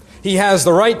 He has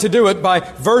the right to do it by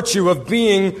virtue of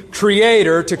being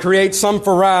creator, to create some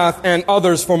for wrath and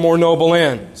others for more noble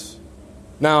ends.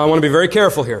 Now, I want to be very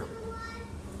careful here,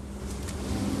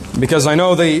 because I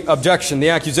know the objection, the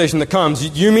accusation that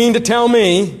comes. You mean to tell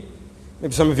me,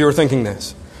 maybe some of you are thinking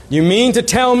this, you mean to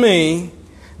tell me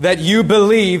that you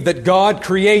believe that God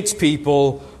creates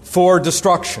people for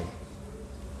destruction?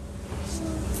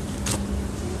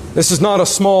 This is not a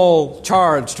small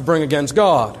charge to bring against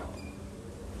God.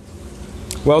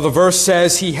 Well, the verse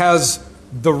says He has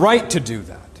the right to do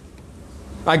that.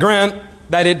 I grant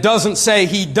that it doesn't say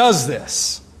He does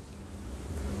this.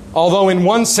 Although in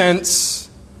one sense,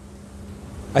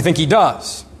 I think He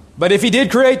does. But if He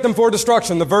did create them for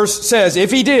destruction, the verse says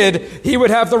if He did, He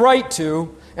would have the right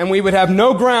to, and we would have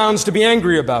no grounds to be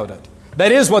angry about it.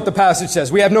 That is what the passage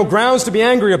says. We have no grounds to be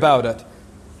angry about it.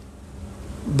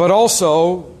 But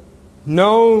also,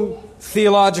 No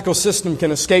theological system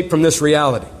can escape from this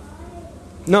reality.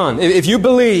 None. If you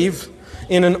believe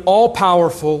in an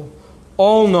all-powerful,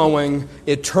 all-knowing,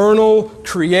 eternal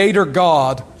Creator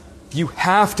God, you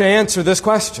have to answer this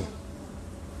question.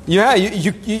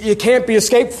 You can't be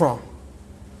escaped from.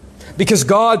 Because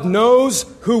God knows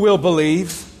who will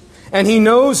believe, and He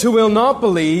knows who will not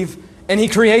believe, and He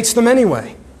creates them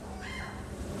anyway.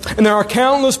 And there are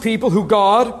countless people who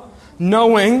God,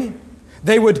 knowing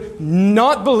they would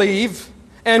not believe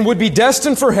and would be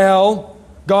destined for hell,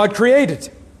 God created.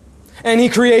 And He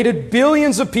created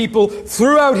billions of people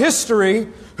throughout history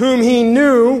whom He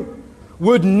knew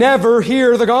would never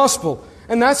hear the gospel.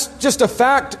 And that's just a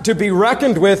fact to be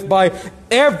reckoned with by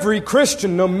every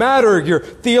Christian, no matter your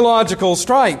theological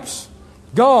stripes.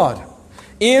 God,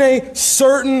 in a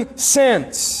certain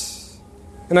sense,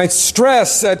 and I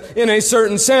stress that in a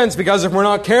certain sense, because if we're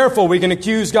not careful, we can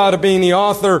accuse God of being the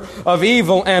author of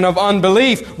evil and of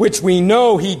unbelief, which we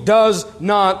know He does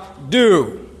not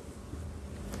do.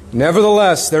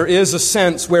 Nevertheless, there is a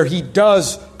sense where He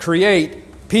does create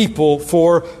people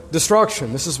for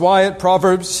destruction. This is why at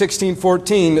Proverbs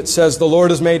 16:14 it says, "The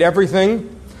Lord has made everything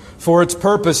for its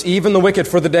purpose, even the wicked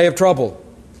for the day of trouble."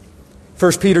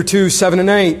 1 Peter 2:7 and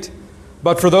 8,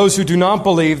 "But for those who do not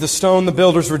believe, the stone the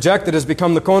builders rejected has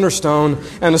become the cornerstone,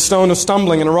 and a stone of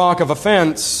stumbling and a rock of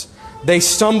offense. They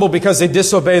stumble because they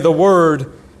disobey the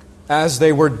word, as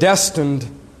they were destined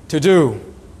to do."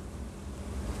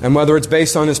 And whether it's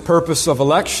based on His purpose of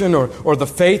election or the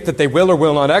faith that they will or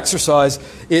will not exercise,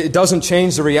 it doesn't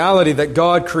change the reality that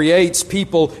God creates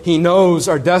people He knows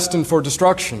are destined for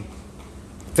destruction.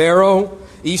 Pharaoh,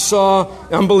 Esau,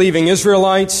 unbelieving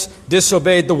Israelites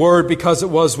disobeyed the word because it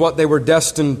was what they were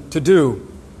destined to do.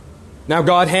 Now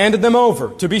God handed them over,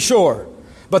 to be sure.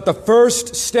 But the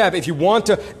first step, if you want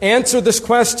to answer this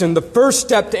question, the first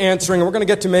step to answering, and we're going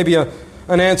to get to maybe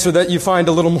an answer that you find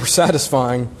a little more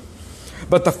satisfying,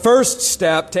 but the first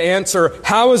step to answer,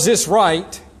 how is this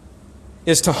right,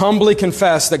 is to humbly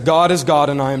confess that God is God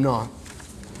and I am not.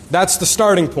 That's the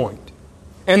starting point.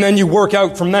 And then you work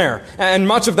out from there. And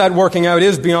much of that working out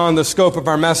is beyond the scope of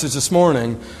our message this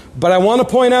morning. But I want to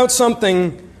point out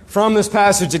something from this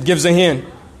passage that gives a hint.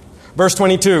 Verse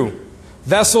 22,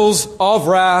 "Vessels of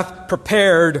wrath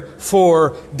prepared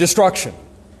for destruction."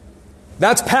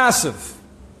 That's passive.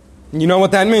 And you know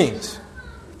what that means.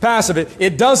 Passive.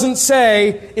 It doesn't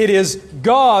say it is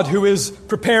God who is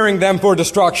preparing them for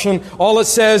destruction. All it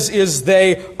says is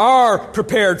they are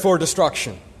prepared for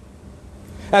destruction.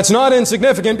 That's not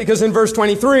insignificant because in verse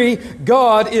 23,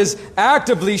 God is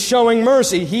actively showing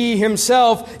mercy. He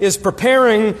Himself is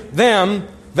preparing them,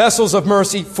 vessels of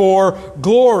mercy, for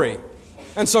glory.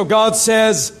 And so God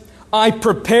says, I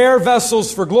prepare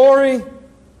vessels for glory.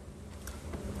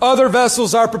 Other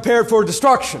vessels are prepared for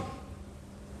destruction.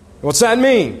 What's that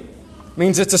mean? It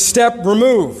means it's a step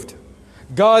removed.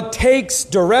 God takes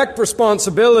direct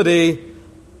responsibility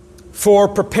for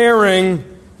preparing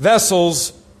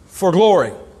vessels for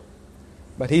glory.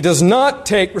 But He does not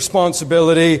take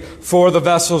responsibility for the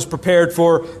vessels prepared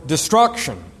for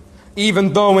destruction,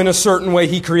 even though in a certain way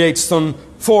He creates them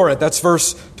for it. That's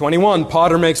verse 21.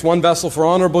 Potter makes one vessel for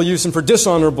honorable use and for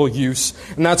dishonorable use.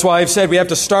 And that's why I've said we have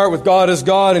to start with God as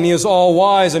God, and He is all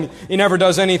wise, and He never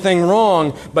does anything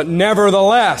wrong. But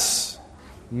nevertheless,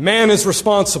 man is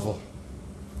responsible.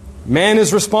 Man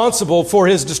is responsible for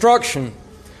his destruction.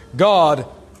 God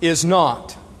is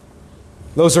not.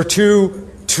 Those are two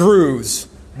truths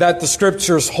that the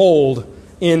Scriptures hold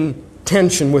in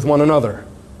tension with one another.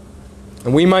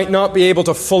 And we might not be able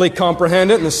to fully comprehend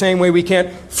it in the same way we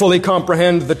can't fully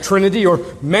comprehend the Trinity or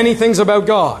many things about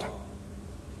God.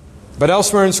 But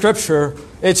elsewhere in Scripture,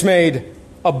 it's made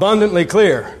abundantly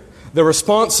clear. The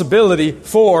responsibility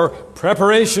for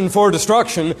preparation for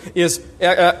destruction is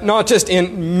not just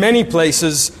in many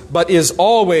places, but is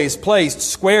always placed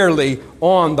squarely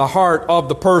on the heart of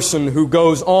the person who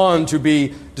goes on to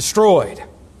be destroyed.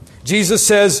 Jesus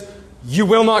says, "You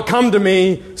will not come to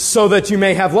me so that you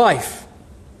may have life."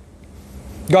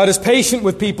 God is patient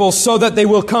with people so that they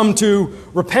will come to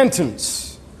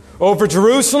repentance. Over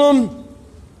Jerusalem,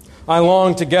 I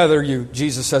long to gather you,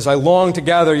 Jesus says. I long to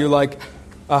gather you like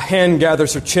a hen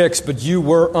gathers her chicks, but you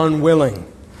were unwilling.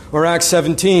 Or Acts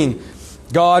 17,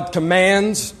 God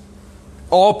commands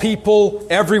all people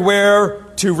everywhere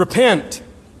to repent.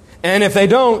 And if they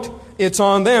don't, it's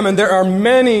on them. And there are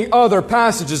many other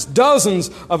passages, dozens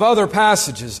of other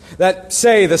passages that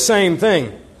say the same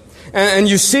thing. And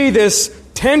you see this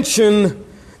tension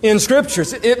in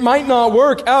Scriptures. It might not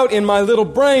work out in my little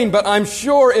brain, but I'm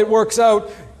sure it works out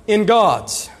in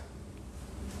God's.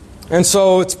 And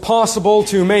so it's possible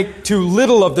to make too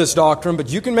little of this doctrine, but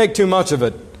you can make too much of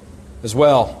it as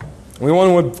well. We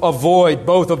want to avoid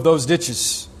both of those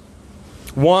ditches.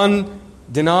 One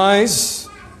denies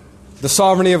the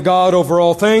sovereignty of God over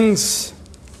all things.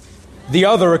 The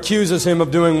other accuses Him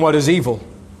of doing what is evil.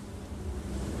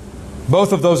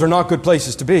 Both of those are not good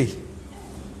places to be.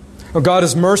 God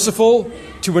is merciful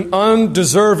to an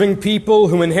undeserving people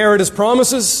who inherit His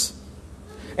promises,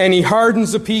 and He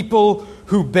hardens the people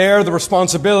who bear the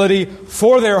responsibility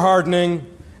for their hardening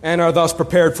and are thus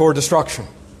prepared for destruction.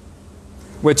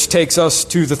 Which takes us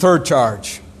to the third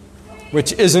charge,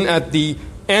 which isn't at the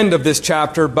end of this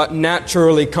chapter, but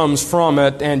naturally comes from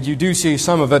it, and you do see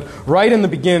some of it right in the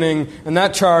beginning, and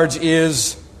that charge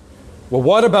is, well,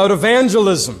 what about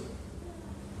evangelism?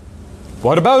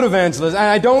 What about evangelism? And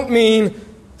I don't mean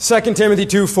 2 Timothy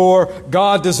 2:4,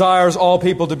 God desires all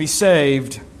people to be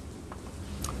saved,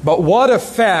 but what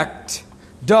effect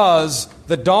does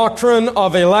the doctrine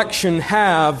of election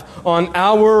have on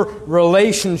our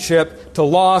relationship to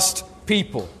lost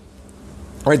people?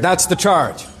 All right, that's the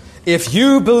charge. If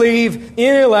you believe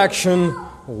in election,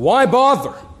 why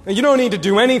bother? You don't need to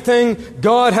do anything.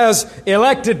 God has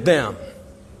elected them.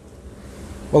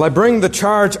 Well, I bring the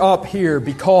charge up here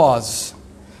because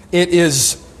it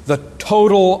is the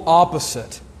total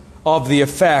opposite of the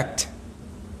effect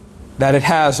that it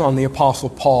has on the Apostle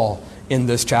Paul in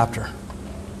this chapter.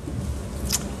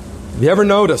 Have you ever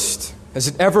noticed, has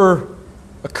it ever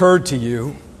occurred to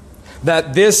you,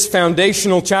 that this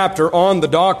foundational chapter on the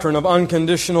doctrine of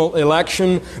unconditional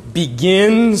election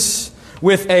begins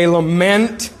with a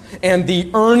lament and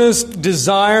the earnest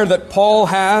desire that Paul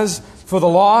has for the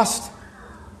lost,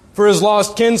 for his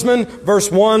lost kinsmen?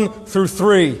 Verse 1 through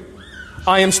 3.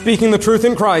 I am speaking the truth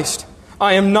in Christ.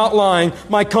 I am not lying.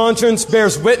 My conscience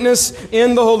bears witness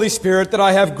in the Holy Spirit that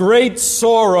I have great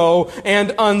sorrow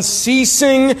and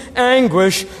unceasing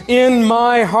anguish in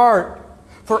my heart.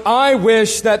 For I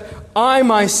wish that I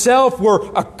myself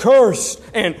were accursed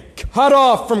and cut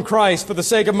off from Christ for the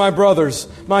sake of my brothers,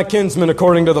 my kinsmen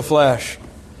according to the flesh.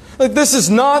 This is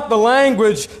not the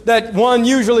language that one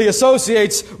usually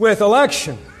associates with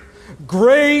election.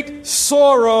 Great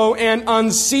sorrow and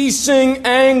unceasing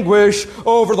anguish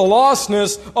over the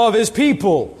lostness of his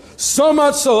people. So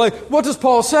much so, what does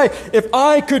Paul say? If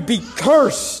I could be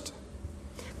cursed,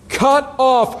 cut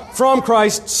off from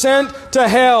Christ, sent to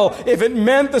hell, if it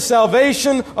meant the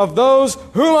salvation of those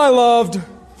whom I loved,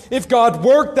 if God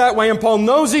worked that way, and Paul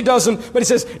knows he doesn't, but he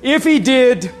says, if he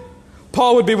did,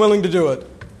 Paul would be willing to do it.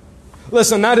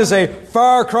 Listen, that is a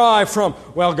far cry from,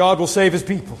 well, God will save His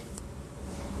people.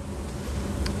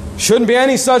 Shouldn't be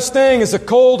any such thing as a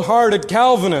cold-hearted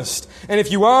Calvinist. And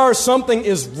if you are, something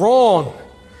is wrong.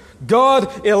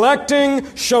 God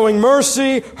electing, showing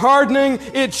mercy, hardening,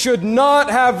 it should not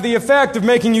have the effect of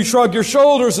making you shrug your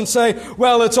shoulders and say,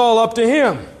 well, it's all up to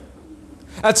Him.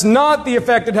 That's not the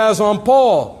effect it has on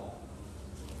Paul.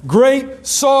 Great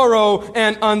sorrow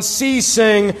and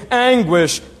unceasing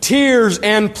anguish, tears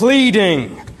and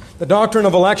pleading. The doctrine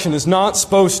of election is not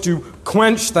supposed to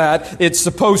quench that. It's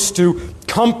supposed to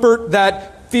comfort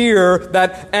that fear,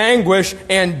 that anguish,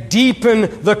 and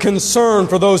deepen the concern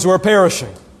for those who are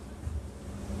perishing.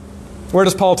 Where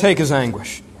does Paul take his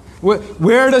anguish?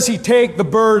 Where does he take the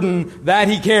burden that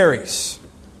he carries?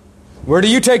 Where do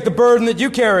you take the burden that you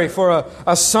carry for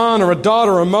a son or a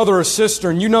daughter or a mother or sister,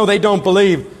 and you know they don't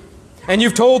believe, and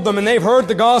you've told them and they've heard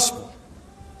the gospel?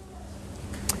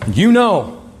 You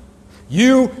know,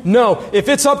 if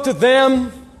it's up to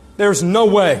them, there's no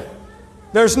way.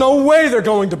 There's no way they're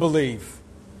going to believe.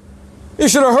 You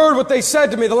should have heard what they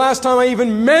said to me the last time I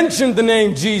even mentioned the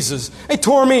name Jesus. They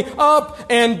tore me up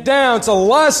and down. It's the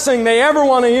last thing they ever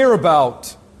want to hear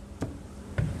about.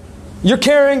 You're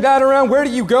carrying that around. Where do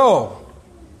you go?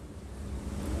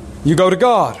 You go to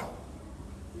God.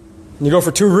 And you go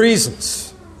for two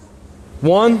reasons.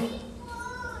 One,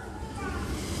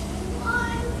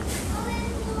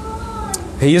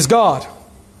 He is God.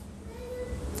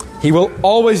 He will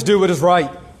always do what is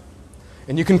right.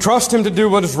 And you can trust Him to do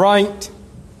what is right.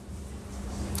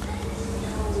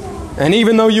 And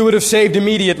even though you would have saved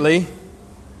immediately,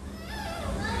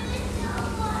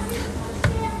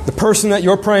 the person that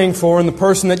you're praying for and the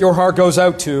person that your heart goes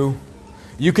out to,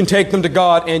 you can take them to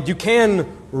God and you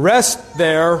can rest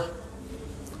there,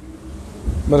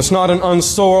 but it's not an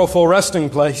unsorrowful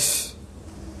resting place.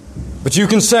 But you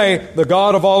can say, the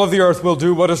God of all of the earth will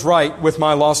do what is right with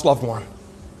my lost loved one.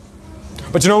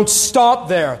 But you don't stop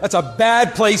there. That's a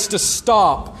bad place to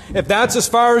stop. If that's as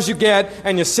far as you get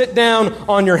and you sit down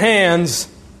on your hands,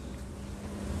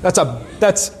 that's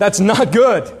not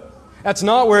good. That's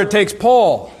not where it takes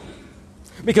Paul.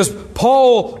 Because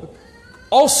Paul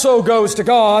also goes to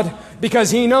God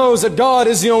because he knows that God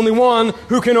is the only one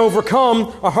who can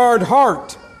overcome a hard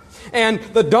heart. And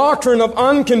the doctrine of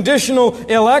unconditional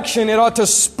election, it ought to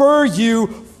spur you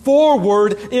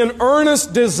forward in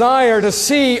earnest desire to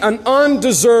see an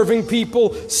undeserving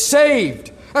people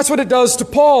saved. That's what it does to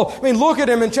Paul. I mean, look at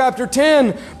him in chapter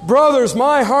 10. Brothers,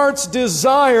 my heart's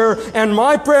desire and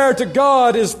my prayer to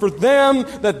God is for them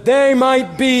that they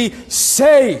might be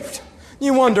saved.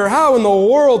 You wonder, how in the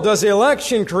world does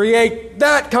election create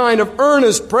that kind of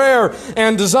earnest prayer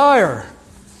and desire?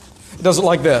 It does it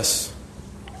like this.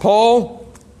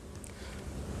 Paul,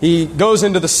 he goes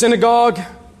into the synagogue.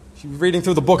 If you're reading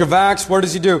through the book of Acts, what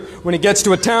does he do? When he gets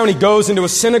to a town, he goes into a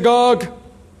synagogue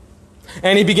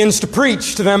and he begins to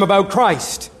preach to them about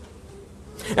Christ.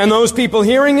 And those people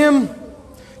hearing him,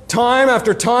 time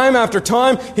after time after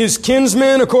time, his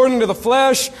kinsmen according to the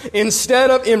flesh, instead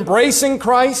of embracing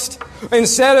Christ,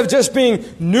 instead of just being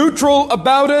neutral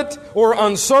about it or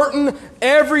uncertain,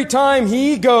 every time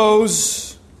he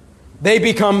goes, they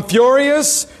become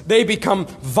furious, they become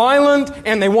violent,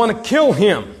 and they want to kill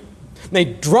him. They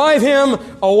drive him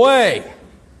away.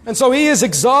 And so he has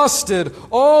exhausted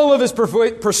all of his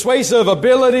persuasive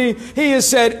ability. He has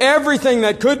said everything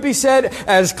that could be said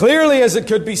as clearly as it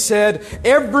could be said.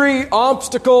 Every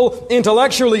obstacle,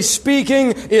 intellectually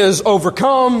speaking, is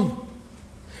overcome.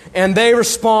 And they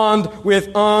respond with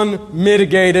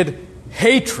unmitigated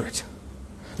hatred.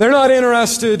 They're not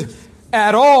interested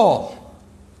at all.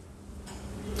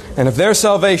 And if their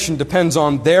salvation depends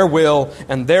on their will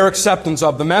and their acceptance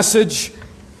of the message,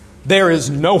 there is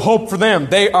no hope for them.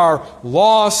 They are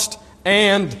lost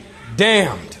and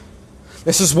damned.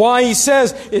 This is why he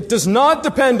says it does not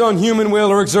depend on human will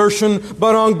or exertion,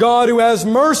 but on God who has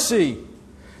mercy.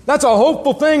 That's a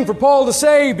hopeful thing for Paul to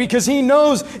say, because he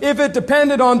knows if it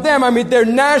depended on them, they're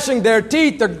gnashing their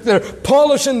teeth, they're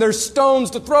polishing their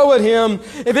stones to throw at him.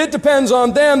 If it depends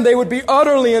on them, they would be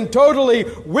utterly and totally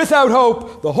without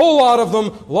hope, the whole lot of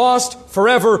them lost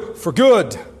forever for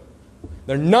good.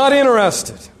 They're not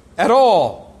interested at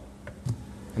all.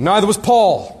 And neither was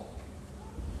Paul.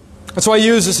 That's why he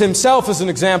uses himself as an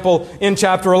example in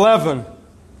chapter 11.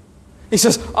 He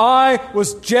says, I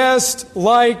was just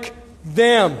like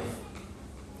them.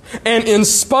 And in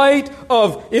spite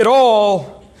of it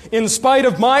all, in spite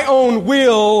of my own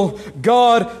will,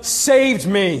 God saved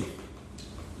me.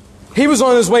 He was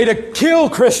on his way to kill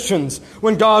Christians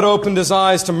when God opened his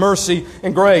eyes to mercy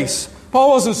and grace.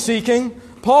 Paul wasn't seeking.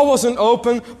 Paul wasn't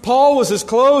open. Paul was as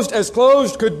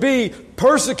closed could be,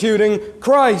 persecuting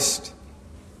Christ.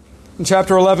 In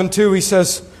chapter 11:2, he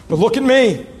says, but look at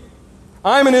me.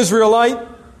 I'm an Israelite.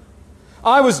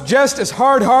 I was just as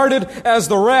hard-hearted as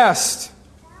the rest.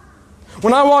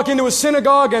 When I walk into a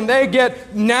synagogue and they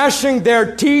get gnashing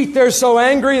their teeth, they're so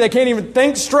angry they can't even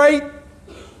think straight.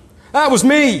 That was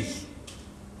me.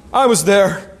 I was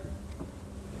there.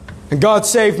 And God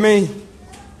saved me.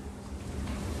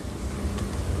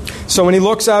 So when he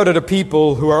looks out at a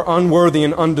people who are unworthy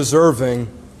and undeserving,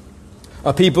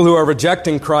 a people who are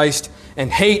rejecting Christ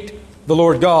and hate the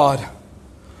Lord God,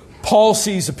 Paul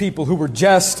sees a people who were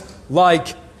just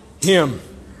like him.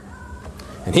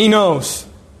 And he knows,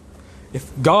 if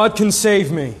God can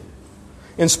save me,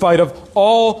 in spite of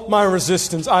all my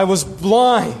resistance, I was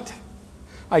blind.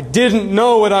 I didn't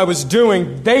know what I was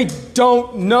doing. They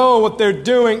don't know what they're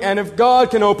doing. And if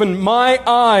God can open my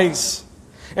eyes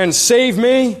and save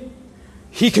me,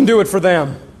 He can do it for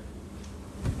them.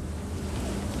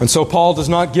 And so Paul does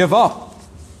not give up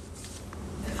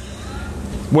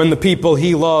when the people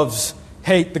he loves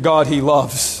hate the God he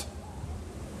loves.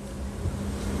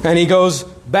 And he goes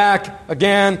back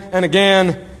again and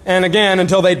again and again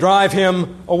until they drive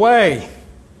him away.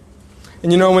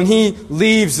 And when he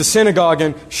leaves the synagogue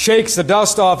and shakes the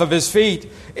dust off of his feet,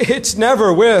 it's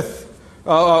never with,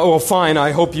 oh, fine,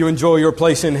 I hope you enjoy your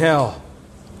place in hell.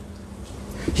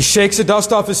 He shakes the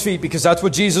dust off his feet because that's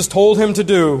what Jesus told him to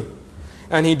do.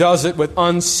 And he does it with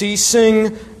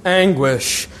unceasing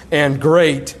anguish and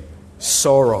great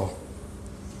sorrow.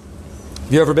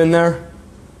 Have you ever been there?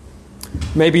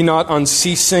 Maybe not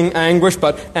unceasing anguish,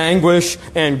 but anguish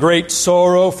and great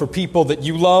sorrow for people that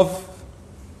you love.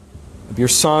 Your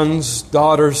sons,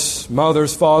 daughters,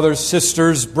 mothers, fathers,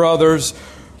 sisters, brothers,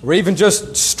 or even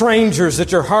just strangers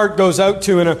that your heart goes out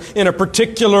to in a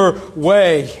particular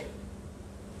way.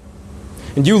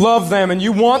 And you love them and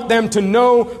you want them to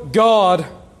know God,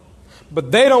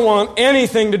 but they don't want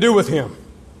anything to do with Him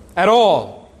at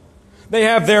all. They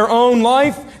have their own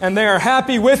life and they are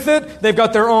happy with it. They've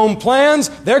got their own plans.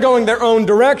 They're going their own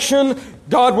direction.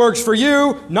 God works for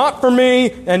you, not for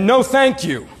me, and no thank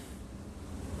you.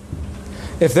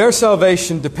 if their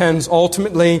salvation depends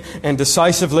ultimately and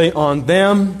decisively on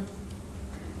them,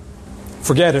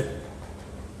 forget it.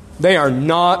 They are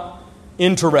not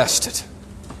interested.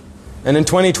 And in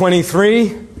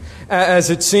 2023, as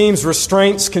it seems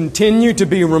restraints continue to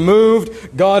be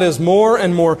removed, God is more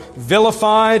and more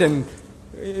vilified, and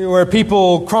where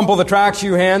people crumple the tracts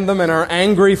you hand them and are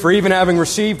angry for even having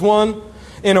received one.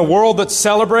 In a world that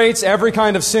celebrates every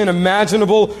kind of sin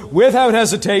imaginable without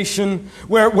hesitation,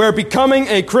 where becoming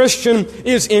a Christian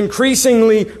is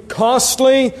increasingly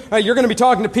costly. You're going to be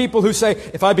talking to people who say,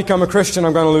 if I become a Christian,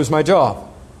 I'm going to lose my job.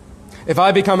 If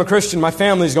I become a Christian, my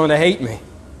family's going to hate me.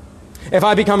 If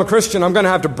I become a Christian, I'm going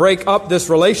to have to break up this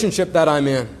relationship that I'm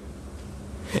in.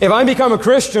 If I become a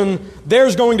Christian,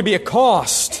 there's going to be a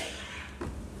cost.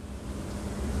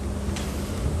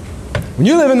 When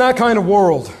you live in that kind of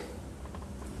world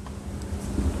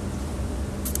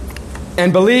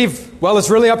and believe, well, it's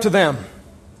really up to them,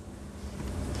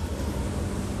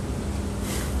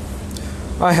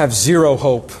 I have zero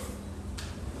hope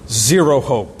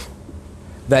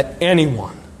that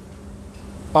anyone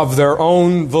of their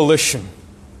own volition,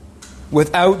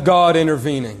 without God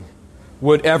intervening,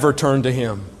 would ever turn to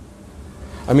Him.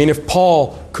 I mean, if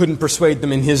Paul couldn't persuade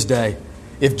them in his day,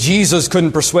 if Jesus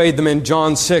couldn't persuade them in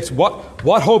John 6,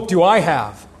 what hope do I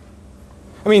have?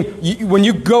 I mean, when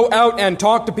you go out and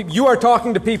talk to people, you are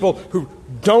talking to people who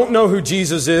don't know who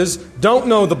Jesus is, don't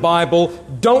know the Bible,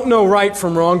 don't know right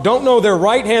from wrong, don't know their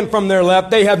right hand from their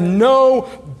left. They have no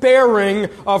bearing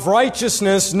of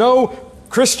righteousness, no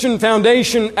Christian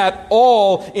foundation at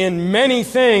all in many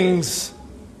things.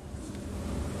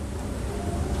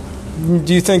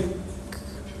 Do you think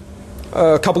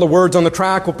a couple of words on the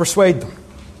track will persuade them?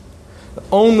 The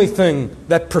only thing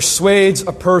that persuades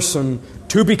a person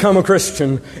to become a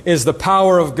Christian is the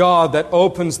power of God that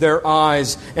opens their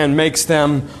eyes and makes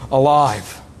them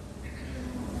alive.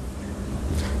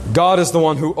 God is the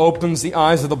one who opens the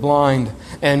eyes of the blind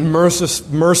and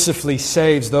mercifully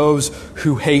saves those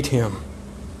who hate Him.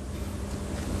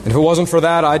 And if it wasn't for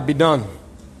that, I'd be done.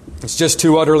 It's just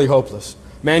too utterly hopeless.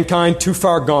 Mankind too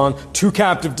far gone, too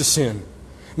captive to sin.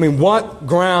 I mean, what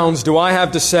grounds do I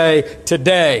have to say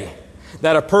today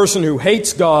that a person who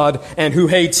hates God and who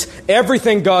hates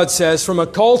everything God says, from a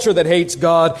culture that hates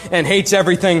God and hates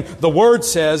everything the Word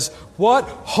says, what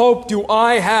hope do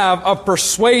I have of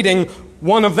persuading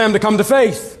one of them to come to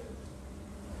faith?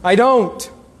 I don't.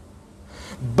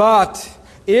 But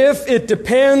if it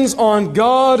depends on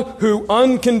God who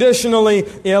unconditionally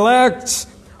elects,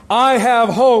 I have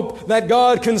hope that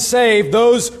God can save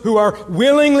those who are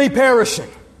willingly perishing.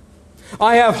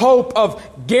 I have hope of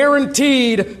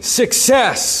guaranteed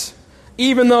success,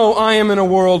 even though I am in a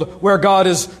world where God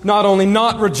is not only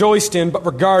not rejoiced in, but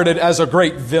regarded as a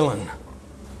great villain.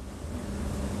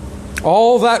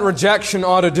 All that rejection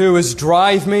ought to do is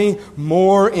drive me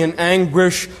more in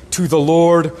anguish to the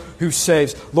Lord who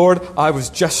saves. Lord, I was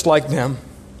just like them,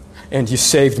 and You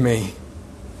saved me.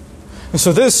 And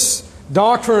so this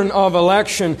doctrine of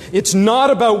election, it's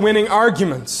not about winning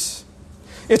arguments.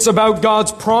 It's about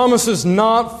God's promises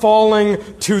not falling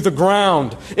to the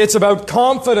ground. It's about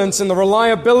confidence in the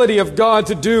reliability of God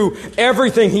to do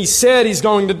everything He said He's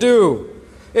going to do.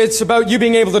 It's about you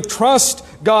being able to trust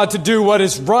God to do what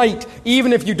is right,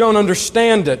 even if you don't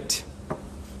understand it.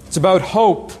 It's about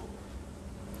hope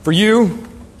for you,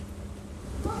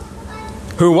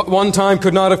 who at one time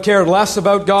could not have cared less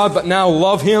about God, but now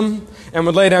love Him and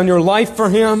would lay down your life for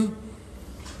Him,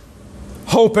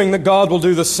 hoping that God will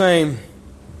do the same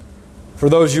for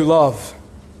those you love.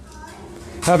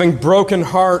 Having broken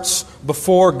hearts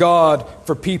before God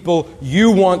for people you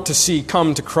want to see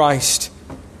come to Christ.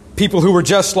 People who were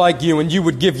just like you, and you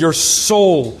would give your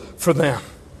soul for them.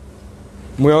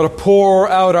 We ought to pour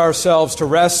out ourselves to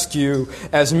rescue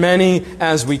as many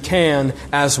as we can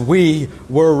as we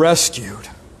were rescued.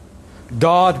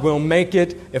 God will make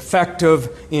it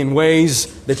effective in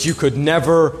ways that you could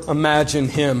never imagine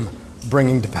Him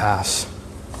bringing to pass.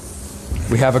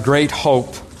 We have a great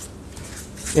hope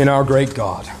in our great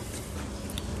God.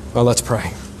 Well, let's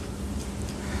pray.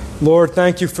 Lord,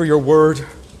 thank You for Your word.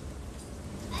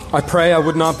 I pray I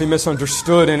would not be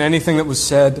misunderstood in anything that was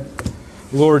said.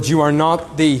 Lord, You are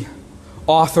not the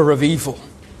author of evil.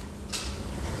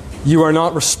 You are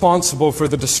not responsible for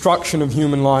the destruction of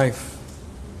human life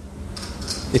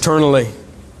eternally.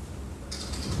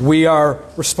 We are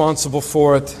responsible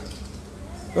for it.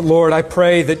 But Lord, I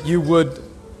pray that You would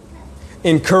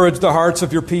encourage the hearts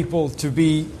of Your people to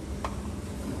be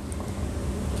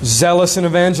zealous in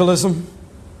evangelism,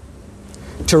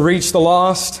 to reach the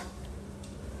lost,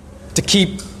 to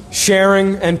keep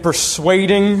sharing and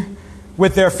persuading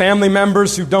with their family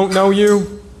members who don't know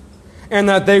you, and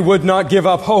that they would not give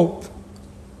up hope.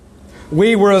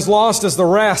 We were as lost as the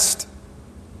rest,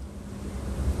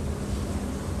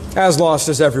 as lost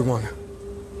as everyone.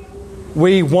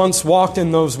 We once walked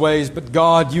in those ways, but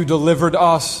God, you delivered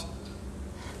us.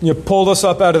 You pulled us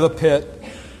up out of the pit.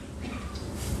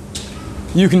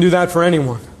 You can do that for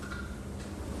anyone.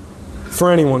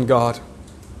 For anyone, God.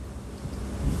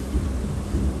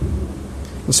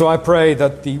 And so I pray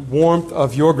that the warmth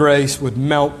of your grace would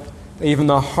melt even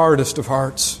the hardest of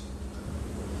hearts,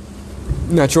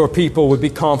 and that your people would be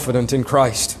confident in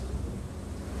Christ.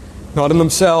 Not in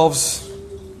themselves,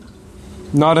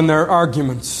 not in their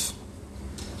arguments,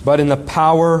 but in the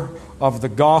power of the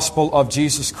gospel of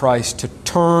Jesus Christ to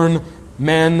turn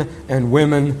men and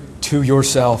women to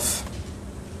yourself.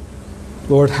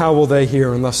 Lord, how will they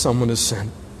hear unless someone is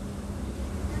sent?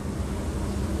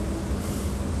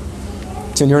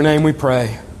 It's in your name we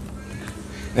pray.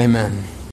 Amen.